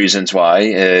examples or reasons why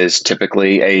is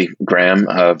typically a gram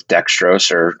of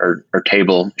dextrose or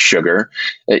table sugar.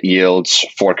 It yields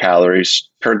 4 calories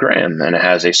per gram, and it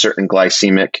has a certain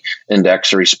glycemic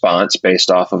index response based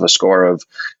off of a score of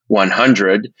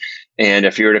 100. And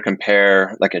if you were to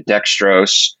compare like a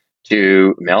dextrose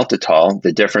to maltitol,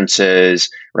 the difference is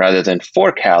rather than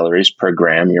 4 calories per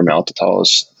gram, your maltitol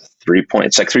is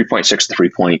 3.6 to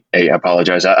 3.8. I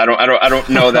apologize. I don't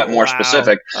know that more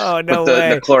specific. Oh, no but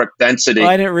way. The caloric density. Oh,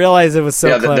 I didn't realize it was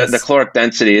so close. The caloric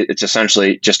density, it's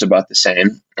essentially just about the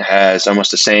same. It has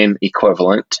almost the same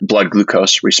equivalent blood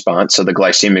glucose response. So the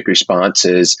glycemic response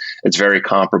it's very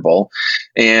comparable.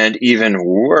 And even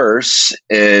worse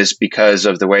is because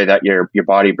of the way that your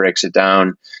body breaks it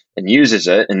down and uses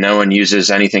it, and no one uses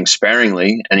anything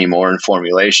sparingly anymore in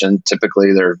formulation.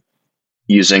 Typically they're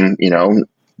using,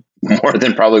 more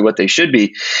than probably what they should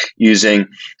be using.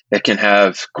 It can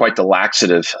have quite the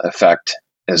laxative effect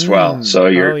as well. So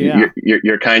you're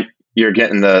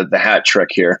getting the hat trick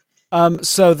here.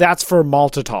 So that's for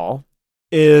maltitol.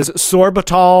 Is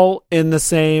sorbitol in the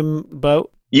same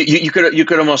boat? You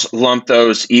could almost lump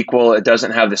those equal. It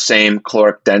doesn't have the same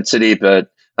caloric density,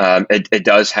 but it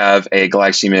does have a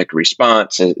glycemic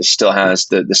response. It still has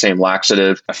the same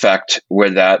laxative effect.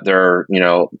 With that, there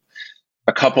are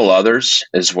a couple others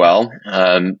as well.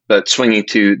 But swinging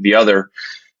to the other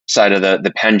side of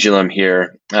the pendulum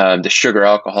here, the sugar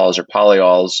alcohols or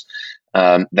polyols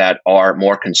that are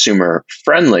more consumer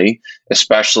friendly,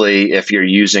 especially if you're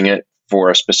using it for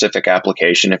a specific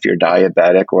application, if you're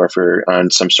diabetic or if you're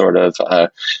on some sort of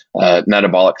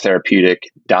metabolic therapeutic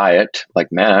diet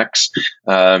like Max,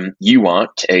 you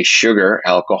want a sugar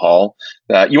alcohol.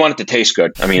 You want it to taste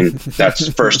good. I mean, that's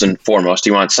first and foremost.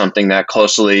 You want something that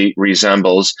closely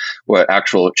resembles what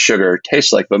actual sugar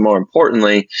tastes like. But more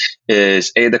importantly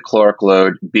is A, the caloric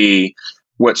load, B,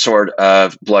 what sort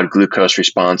of blood glucose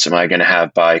response am I going to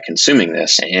have by consuming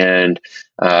this? And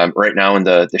right now in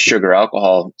the sugar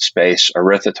alcohol space,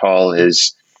 erythritol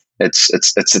it's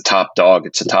the top dog.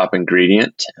 It's the top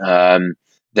ingredient.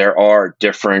 There are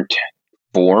different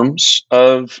forms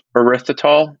of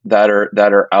erythritol that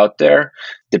are out there,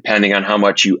 depending on how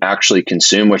much you actually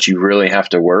consume, which you really have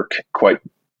to work quite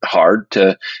hard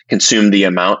to consume the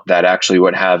amount that actually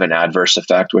would have an adverse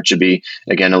effect, which would be,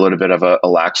 again, a little bit of a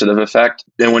laxative effect.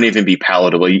 It wouldn't even be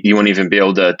palatable. You wouldn't even be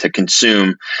able to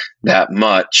consume that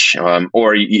much,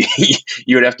 or you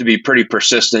would have to be pretty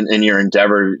persistent in your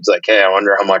endeavor. It's like, hey, I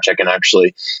wonder how much I can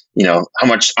actually, how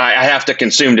much I have to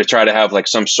consume to try to have like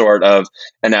some sort of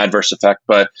an adverse effect.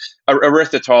 But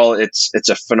erythritol, it's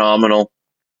a phenomenal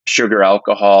sugar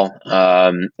alcohol.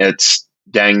 It's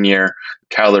dang near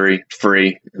calorie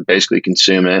free. Basically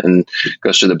consume it and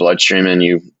goes through the bloodstream and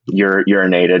you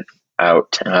urinate it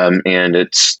out. And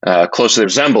it's closely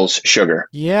resembles sugar.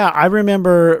 Yeah, I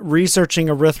remember researching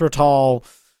erythritol,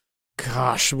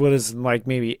 what is like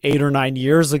maybe 8 or 9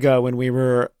 years ago when we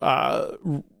were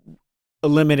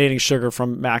eliminating sugar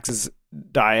from Max's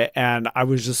diet. And I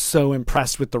was just so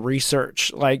impressed with the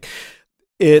research. Like,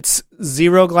 It's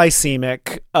zero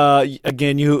glycemic.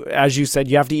 Again, as you said,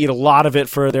 you have to eat a lot of it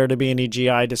for there to be any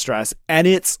GI distress, and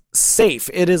it's safe.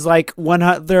 It is like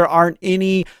there aren't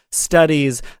any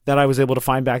studies that I was able to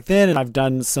find back then, and I've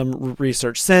done some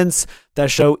research since that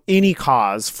show any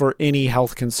cause for any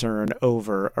health concern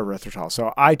over erythritol.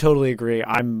 So I totally agree.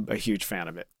 I'm a huge fan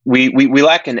of it. We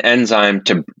lack an enzyme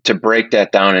to break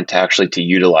that down and to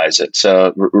utilize it.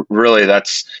 So really,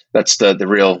 that's the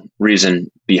real reason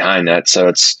behind that. So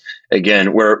it's,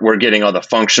 again, we're getting all the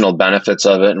functional benefits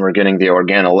of it, and we're getting the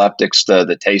organoleptics,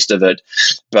 the taste of it,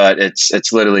 but it's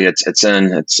literally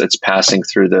it's passing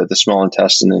through the small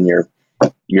intestine, and you're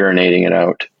urinating it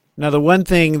out. Now, the one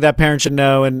thing that parents should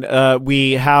know, and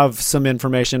we have some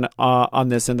information on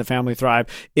this in the Family Thrive,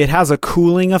 it has a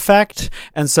cooling effect.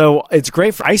 And so it's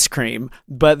great for ice cream,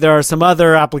 but there are some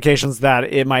other applications that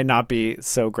it might not be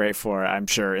so great for, I'm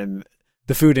sure, in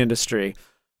the food industry.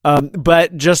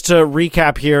 But just to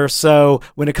recap here, so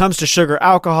when it comes to sugar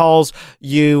alcohols,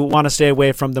 you want to stay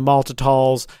away from the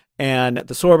maltitols and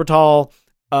the sorbitol,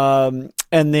 and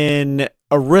then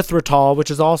erythritol, which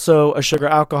is also a sugar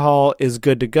alcohol, is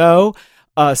good to go.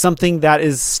 Something that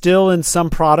is still in some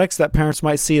products that parents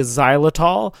might see is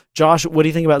xylitol. Josh, what do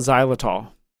you think about xylitol?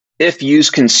 If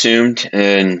used consumed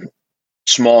in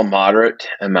small, moderate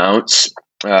amounts,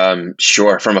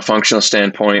 sure, from a functional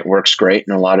standpoint, works great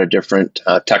in a lot of different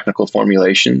technical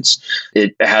formulations.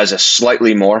 It has a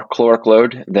slightly more caloric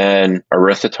load than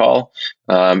erythritol.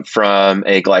 From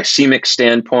a glycemic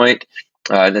standpoint,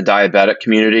 in the diabetic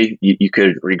community, you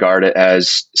could regard it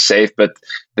as safe, but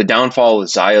the downfall with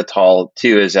xylitol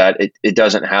too is that it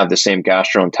doesn't have the same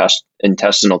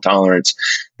gastrointestinal tolerance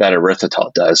that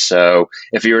erythritol does. So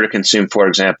if you were to consume, for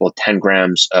example, 10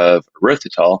 grams of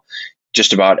erythritol,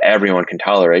 just about everyone can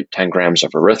tolerate 10 grams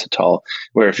of erythritol,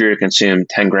 where if you were to consume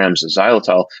 10 grams of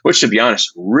xylitol, which to be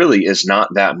honest, really is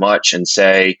not that much, and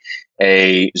say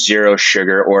a zero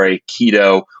sugar or a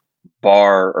keto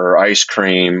bar or ice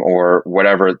cream or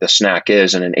whatever the snack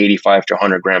is in an 85 to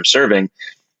 100 gram serving,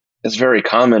 it's very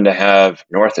common to have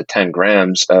north of 10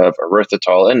 grams of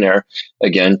erythritol in there,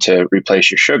 again, to replace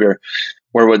your sugar.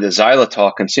 Where with the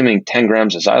xylitol, consuming 10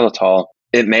 grams of xylitol,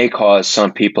 it may cause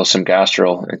some people some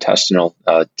gastrointestinal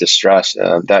distress.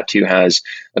 That too has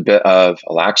a bit of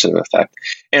a laxative effect,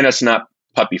 and it's not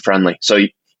puppy friendly. So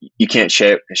you can't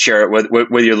share it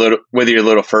with your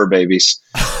little fur babies.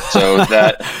 So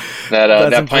that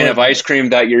pint of ice cream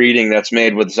that you're eating that's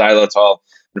made with xylitol,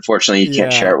 unfortunately, you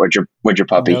can't share it with your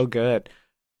puppy. No good.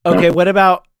 Okay, no. What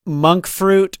about monk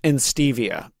fruit and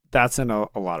stevia? That's in a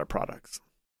lot of products.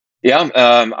 Yeah,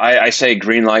 I say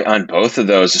green light on both of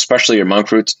those, especially your monk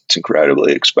fruit. It's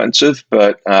incredibly expensive,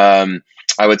 but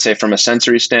I would say from a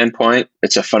sensory standpoint,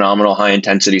 it's a phenomenal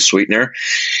high-intensity sweetener.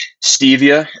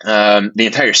 Stevia, the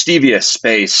entire stevia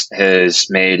space has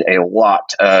made a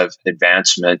lot of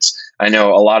advancements. I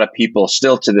know a lot of people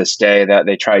still to this day that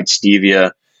they tried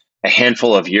stevia a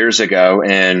handful of years ago,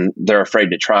 and they're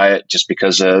afraid to try it just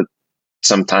because of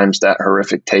sometimes that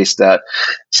horrific taste that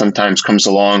sometimes comes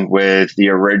along with the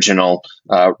original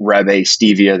Rebe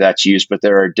stevia that's used. But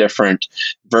there are different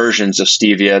versions of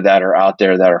stevia that are out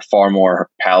there that are far more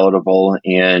palatable.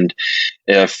 And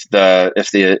if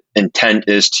the intent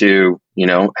is to,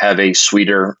 have a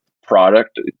sweeter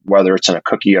product, whether it's in a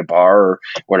cookie, a bar, or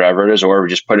whatever it is, or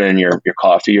just put it in your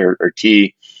coffee or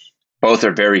tea, both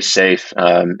are very safe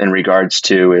in regards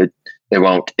to it. It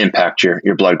won't impact your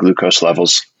blood glucose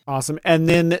levels. Awesome. And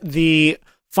then the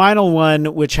final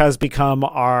one, which has become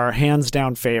our hands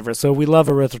down favorite. So we love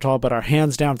erythritol, but our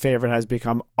hands down favorite has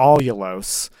become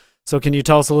allulose. So can you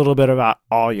tell us a little bit about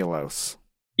allulose?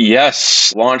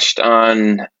 Yes. Launched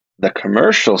on the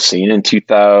commercial scene in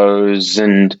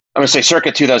 2000, I'm going to say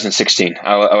circa 2016.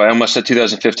 I almost said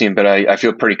 2015, but I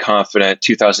feel pretty confident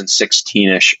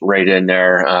 2016-ish right in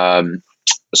there.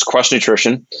 It's Quest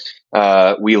Nutrition.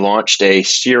 We launched a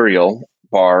cereal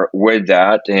bar with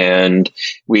that, and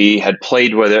we had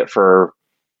played with it for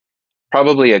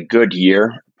probably a good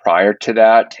year prior to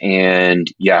that.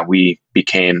 And yeah, we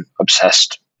became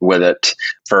obsessed with it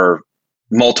for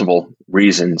multiple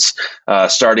reasons,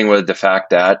 starting with the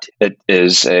fact that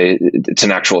it's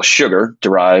an actual sugar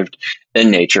derived in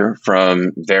nature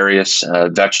from various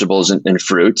vegetables and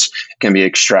fruits. It can be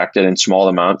extracted in small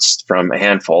amounts from a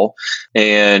handful.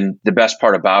 And the best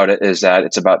part about it is that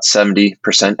it's about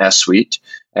 70% as sweet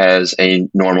as a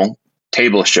normal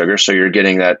table sugar. So you're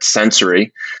getting that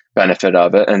sensory benefit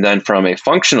of it. And then from a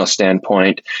functional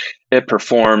standpoint, it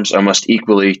performs almost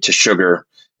equally to sugar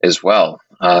as well.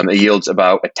 It yields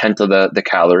about 1/10 of the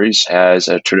calories as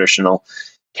a traditional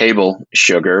table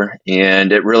sugar,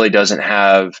 and it really doesn't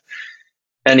have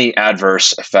any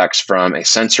adverse effects from a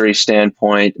sensory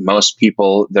standpoint. Most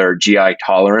people, their GI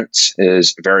tolerance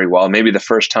is very well. Maybe the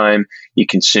first time you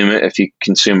consume it, if you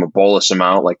consume a bolus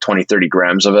amount, like 20, 30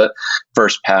 grams of it,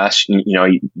 first pass,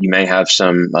 you may have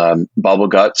some bubble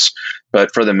guts.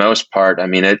 But for the most part, I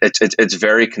mean, it's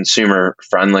very consumer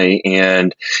friendly,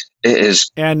 and it is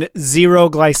and zero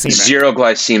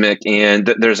glycemic.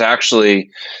 And there's actually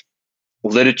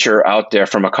literature out there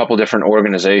from a couple different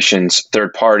organizations,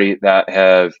 third party, that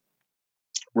have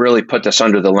really put this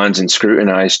under the lens and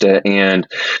scrutinized it. And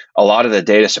a lot of the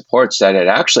data supports that it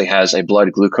actually has a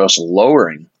blood glucose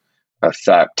lowering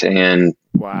effect. And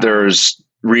there's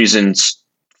reasons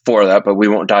for that, but we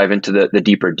won't dive into the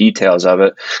deeper details of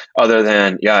it, other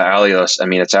than, allulose. I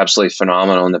mean, it's absolutely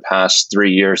phenomenal. In the past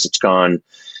 3 years, it's gone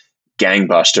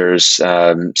gangbusters.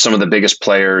 Some of the biggest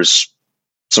players,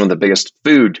 some of the biggest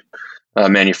food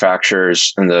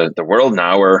manufacturers in the world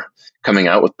now are coming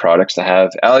out with products that have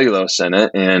allulose in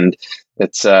it. And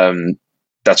it's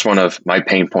that's one of my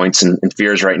pain points and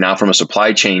fears right now from a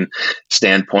supply chain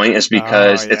standpoint, is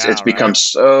because it's become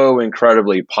so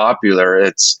incredibly popular.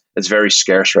 It's very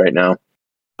scarce right now.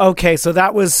 Okay, so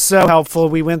that was so helpful.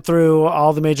 We went through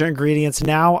all the major ingredients.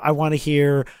 Now I want to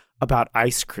hear about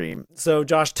ice cream. So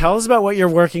Josh, tell us about what you're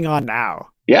working on now.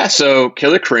 Yeah, so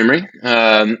Killer Creamery.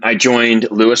 I joined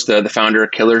Lewis, the founder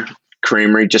of Killer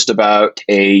Creamery, just about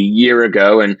a year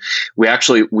ago, and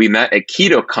we met at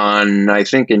KetoCon, I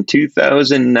think in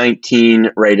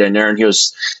 2019, right in there, and he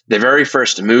was the very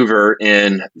first mover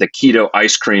in the keto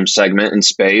ice cream segment in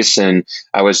space, and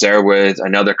I was there with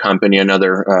another company,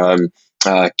 another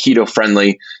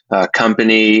keto-friendly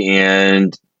company,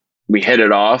 and we hit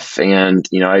it off. And,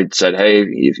 I said, hey,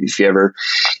 if you ever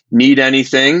need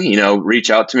anything, reach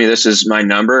out to me. This is my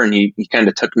number. And he kind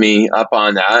of took me up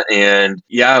on that. And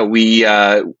we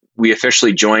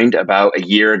officially joined about a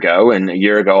year ago. And a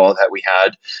year ago, all that we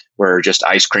had were just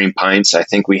ice cream pints. I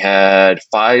think we had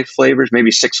 5 flavors,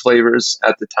 maybe 6 flavors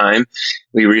at the time.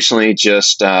 We recently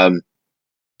just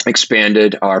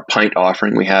expanded our pint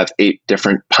offering. We have 8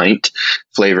 different pint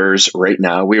flavors right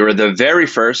now. We were the very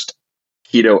first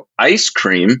keto ice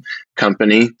cream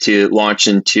company to launch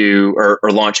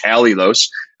launch allulose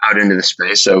out into the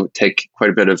space. So take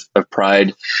quite a bit of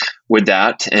pride with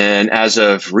that. And as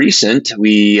of recent,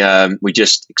 we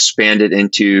just expanded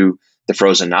into the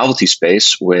frozen novelty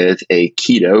space with a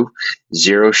keto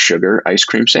 0 sugar ice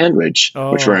cream sandwich,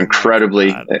 which we're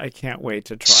incredibly, I can't wait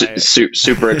to try it.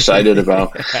 Super excited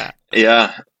about.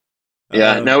 Yeah.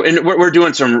 No, and we're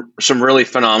doing some really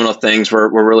phenomenal things.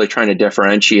 We're really trying to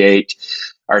differentiate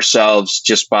ourselves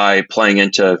just by playing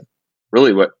into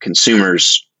really what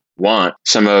consumers want.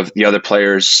 Some of the other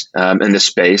players in this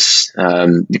space,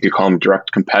 you could call them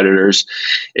direct competitors,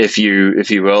 if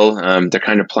you will. They're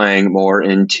kind of playing more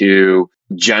into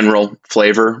general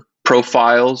flavor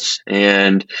profiles,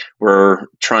 and we're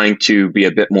trying to be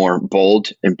a bit more bold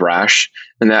and brash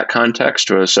in that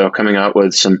context. So coming out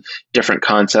with some different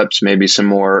concepts, maybe some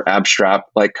more abstract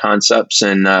like concepts,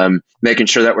 and making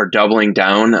sure that we're doubling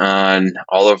down on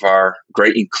all of our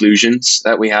great inclusions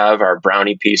that we have, our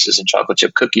brownie pieces and chocolate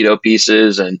chip cookie dough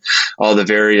pieces, and all the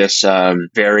various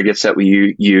variegates that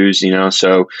we use,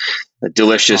 so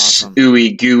delicious,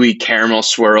 ooey gooey caramel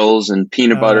swirls and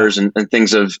peanut butters and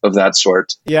things of that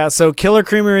sort. Yeah. So Killer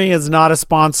Creamery is not a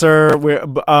sponsor.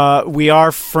 We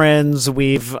are friends.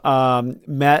 We've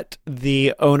met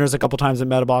the owners a couple times at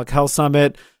Metabolic Health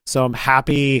Summit. So I'm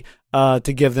happy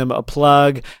to give them a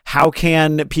plug. How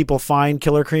can people find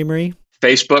Killer Creamery?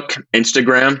 Facebook,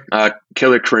 Instagram,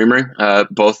 Killer Creamery,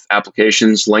 both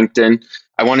applications, LinkedIn.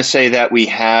 I want to say that we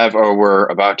have, or we're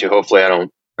about to, hopefully I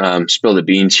don't spill the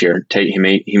beans here. He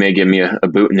may give me a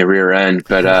boot in the rear end,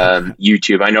 but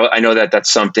YouTube. I know that that's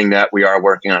something that we are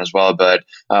working on as well, but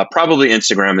probably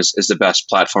Instagram is the best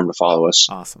platform to follow us.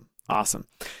 Awesome.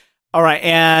 All right,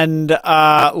 and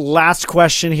last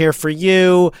question here for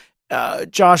you,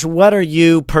 Josh. What are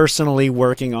you personally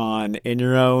working on in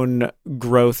your own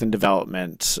growth and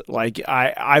development? Like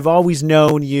I've always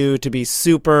known you to be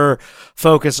super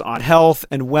focused on health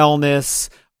and wellness.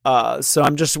 So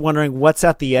I'm just wondering what's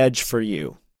at the edge for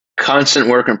you. Constant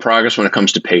work in progress when it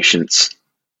comes to patience.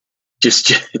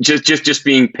 Just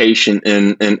being patient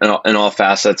in all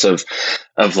facets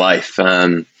of life.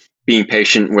 Being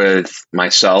patient with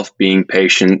myself, being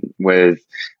patient with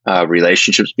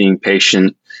relationships, being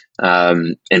patient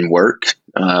in work,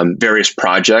 various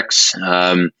projects.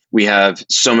 We have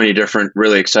so many different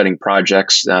really exciting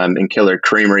projects in Killer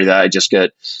Creamery that I just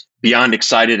get beyond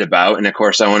excited about. And of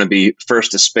course, I want to be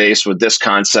first to space with this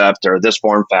concept or this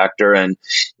form factor, and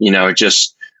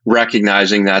just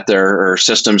recognizing that there are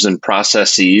systems and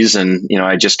processes, and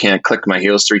I just can't click my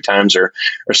heels 3 times or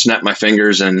snap my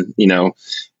fingers and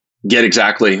get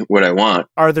exactly what I want.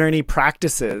 Are there any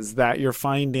practices that you're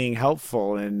finding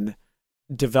helpful in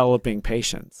developing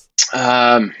patience?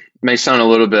 May sound a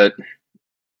little bit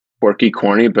quirky,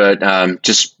 corny, but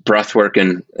just breath work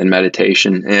and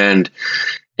meditation, and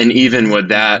even with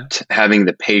that, having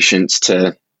the patience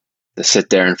to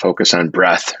sit there and focus on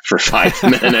breath for 5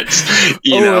 minutes.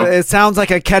 It sounds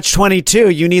like a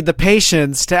catch-22. You need the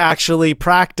patience to actually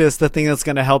practice the thing that's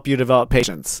going to help you develop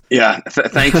patience. Yeah,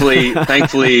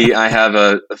 thankfully, I have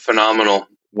a phenomenal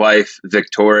wife,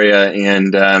 Victoria,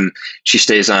 and she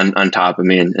stays on top of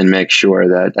me and makes sure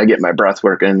that I get my breath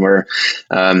work in. Where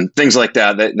things like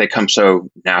that they come so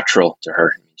natural to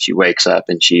her. She wakes up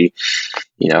and she,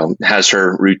 has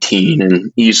her routine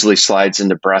and easily slides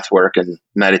into breath work and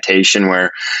meditation,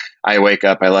 where I wake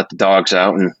up, I let the dogs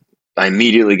out, and I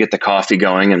immediately get the coffee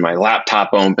going and my laptop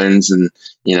opens, and,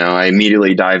 I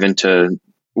immediately dive into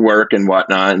work and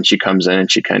whatnot. And she comes in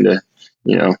and she kind of,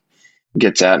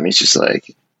 gets at me. She's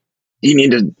like, you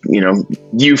need to,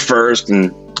 you first.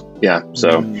 And yeah,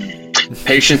 so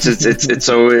patience, it's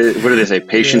so, what do they say?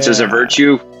 Patience is a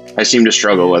virtue. I seem to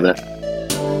struggle with it.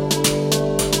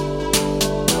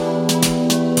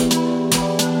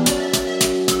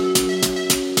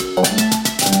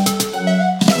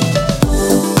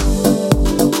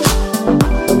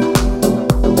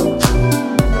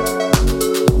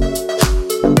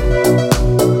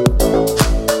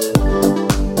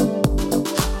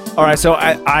 All right, so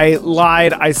I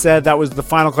lied. I said that was the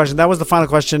final question. That was the final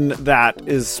question that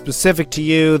is specific to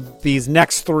you. These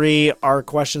next 3 are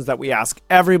questions that we ask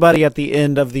everybody at the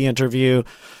end of the interview.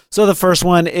 So the first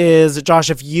one is, Josh,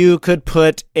 if you could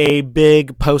put a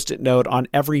big Post-it note on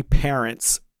every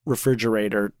parent's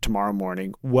refrigerator tomorrow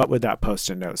morning, what would that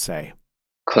Post-it note say?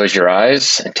 Close your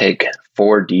eyes and take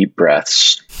 4 deep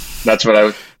breaths. That's what I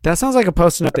would. That sounds like a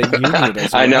Post-it note that you need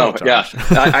as well. I know. Josh.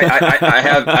 Yeah. I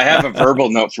have a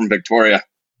verbal note from Victoria.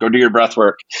 Go do your breath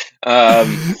work.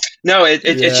 No,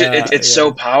 it's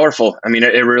so powerful. I mean,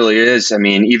 it really is. I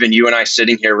mean, even you and I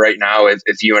sitting here right now,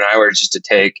 if you and I were just to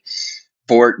take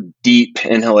 4 deep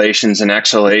inhalations and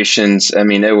exhalations, I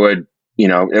mean, it would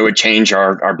change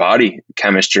our body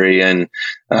chemistry. And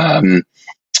I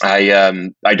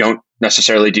don't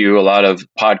necessarily do a lot of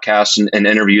podcasts and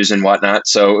interviews and whatnot.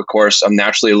 So of course I'm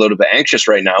naturally a little bit anxious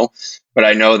right now, but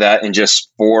I know that in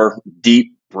just 4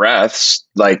 deep breaths,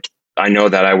 like I know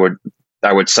that I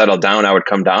would settle down. I would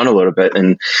come down a little bit,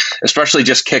 and especially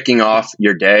just kicking off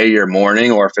your day, your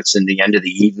morning, or if it's in the end of the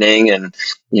evening and,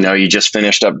 you just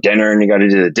finished up dinner and you got to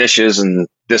do the dishes, and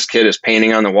this kid is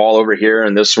painting on the wall over here,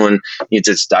 and this one needs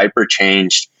its diaper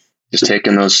changed. Just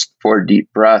taking those 4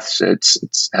 deep breaths,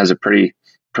 it's has a pretty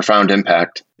profound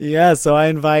impact. Yeah. So I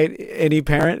invite any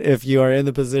parent, if you are in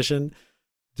the position,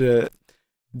 to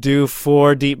do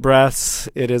 4 deep breaths.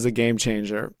 It is a game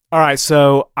changer. All right.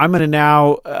 So I'm going to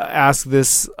now ask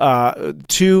this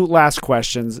 2 last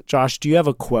questions. Josh, do you have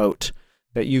a quote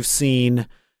that you've seen,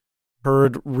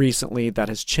 heard recently that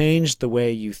has changed the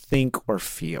way you think or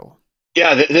feel?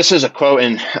 Yeah, this is a quote,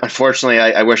 and unfortunately,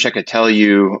 I wish I could tell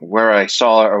you where I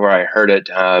saw it or where I heard it.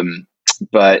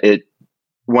 But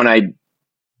when I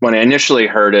initially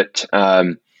heard it,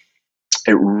 it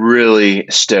really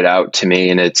stood out to me,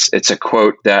 and it's a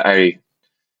quote that I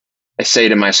say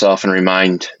to myself and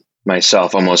remind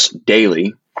myself almost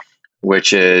daily,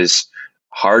 which is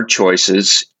hard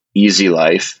choices, easy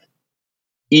life,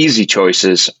 easy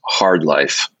choices, hard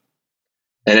life.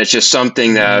 And it's just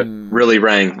something that really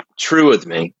rang true with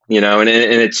me, and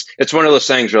it's one of those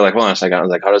things where, like, hold on a second, I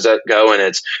was like, how does that go? And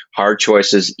it's hard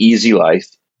choices, easy life,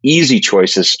 easy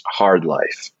choices, hard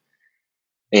life.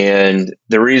 And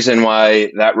the reason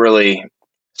why that really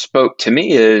spoke to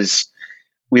me is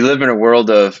we live in a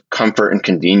world of comfort and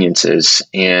conveniences,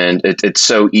 and it's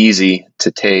so easy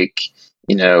to take,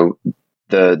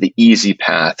 the easy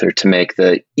path, or to make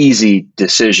the easy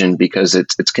decision because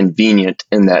it's convenient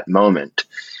in that moment,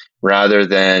 rather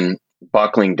than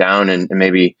buckling down and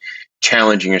maybe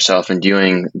challenging yourself and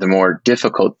doing the more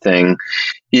difficult thing,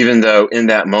 even though in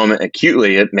that moment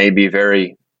acutely it may be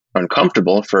very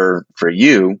uncomfortable for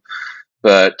you.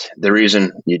 But the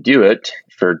reason you do it,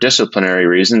 for disciplinary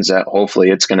reasons, that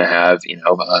hopefully it's going to have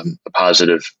a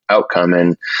positive outcome.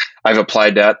 And I've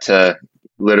applied that to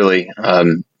literally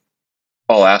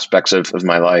all aspects of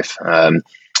my life.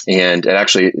 And it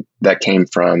actually, that came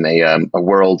from a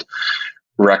world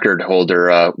record holder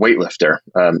weightlifter,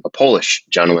 a Polish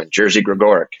gentleman, Jerzy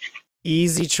Gregorek.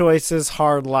 Easy choices,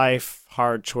 hard life,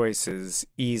 hard choices,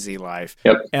 easy life.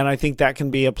 Yep. And I think that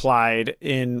can be applied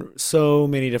in so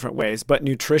many different ways. But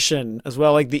nutrition as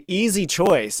well, like the easy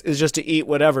choice is just to eat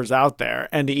whatever's out there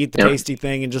and to eat the tasty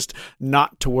thing and just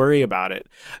not to worry about it.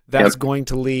 That's going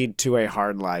to lead to a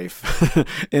hard life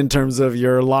in terms of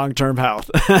your long-term health.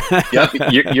 Yep.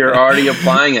 You're already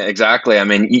applying it. Exactly. I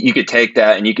mean, you could take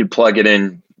that and you could plug it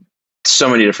in so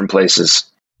many different places.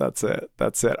 That's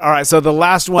it. All right. So the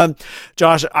last one,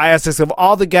 Josh, I asked this of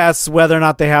all the guests, whether or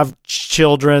not they have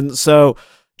children. So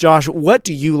Josh, what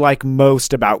do you like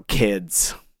most about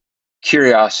kids?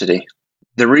 Curiosity.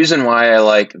 The reason why I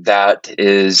like that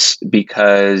is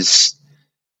because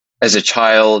as a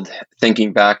child,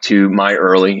 thinking back to my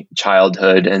early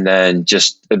childhood and then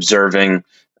just observing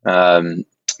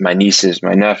my nieces,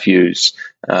 my nephews,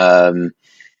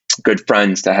 good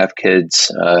friends that have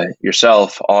kids,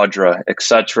 yourself, Audra,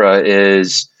 etc.,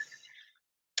 is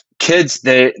kids,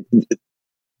 they're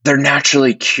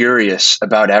naturally curious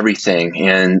about everything,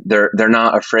 and they're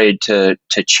not afraid to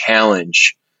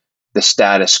challenge the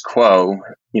status quo,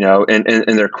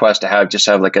 in their quest to have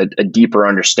like a deeper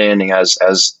understanding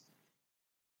as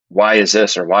why is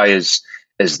this or why is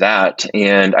that.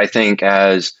 And I think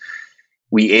as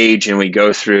we age and we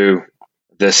go through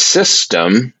the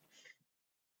system,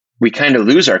 we kind of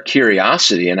lose our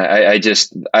curiosity. And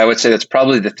I would say that's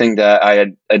probably the thing that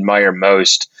I admire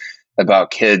most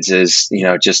about kids is,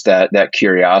 just that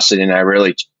curiosity. And I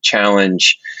really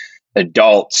challenge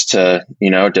adults to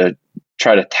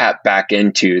try to tap back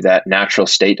into that natural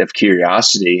state of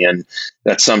curiosity. And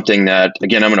that's something that,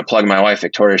 again, I'm going to plug my wife,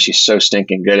 Victoria. She's so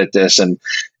stinking good at this. And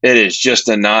it is just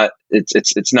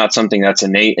it's not something that's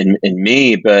innate in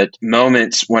me, but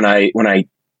moments when I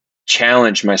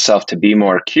challenge myself to be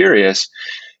more curious,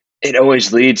 it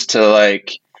always leads to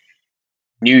like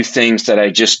new things that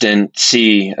I just didn't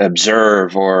see,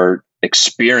 observe, or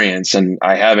experience. And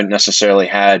I haven't necessarily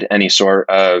had any sort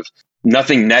of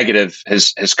nothing negative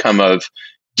has come of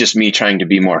just me trying to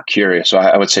be more curious. So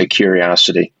I would say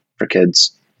curiosity for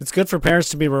kids. It's good for parents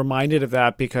to be reminded of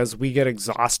that because we get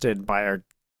exhausted by our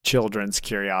children's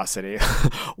curiosity.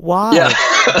 Why? Yeah.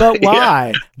 But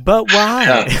why? But why?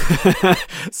 Yeah.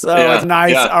 So it's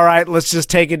nice. Yeah. All right, let's just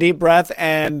take a deep breath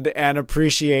and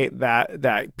appreciate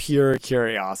that pure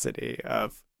curiosity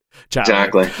of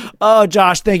childhood. Exactly. Oh,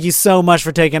 Josh, thank you so much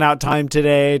for taking out time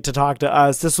today to talk to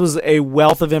us. This was a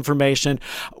wealth of information.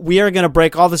 We are going to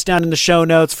break all this down into show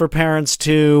notes for parents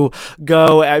to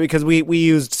go at, because we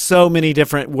used so many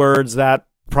different words that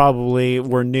probably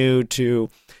were new to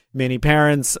many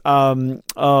parents.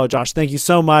 Oh, Josh, thank you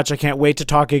so much. I can't wait to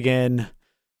talk again.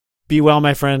 Be well,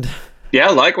 my friend. Yeah,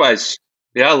 likewise.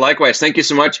 Thank you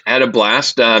so much. Had a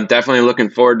blast. Definitely looking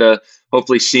forward to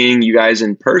hopefully seeing you guys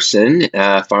in person,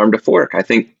 Farm to Fork. I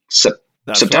think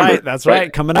September. Right. That's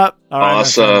right. Coming up. All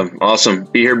right, awesome.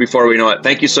 Be here before we know it.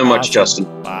 Thank you so much, Justin.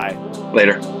 Bye.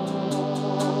 Later.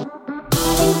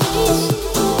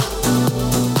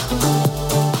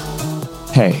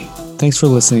 Hey, thanks for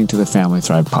listening to the Family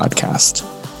Thrive podcast.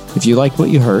 If you like what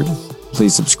you heard,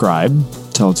 please subscribe,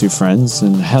 tell 2 friends,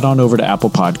 and head on over to Apple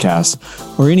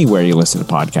Podcasts or anywhere you listen to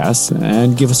podcasts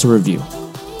and give us a review.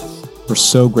 We're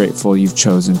so grateful you've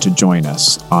chosen to join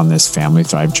us on this Family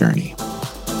Thrive journey.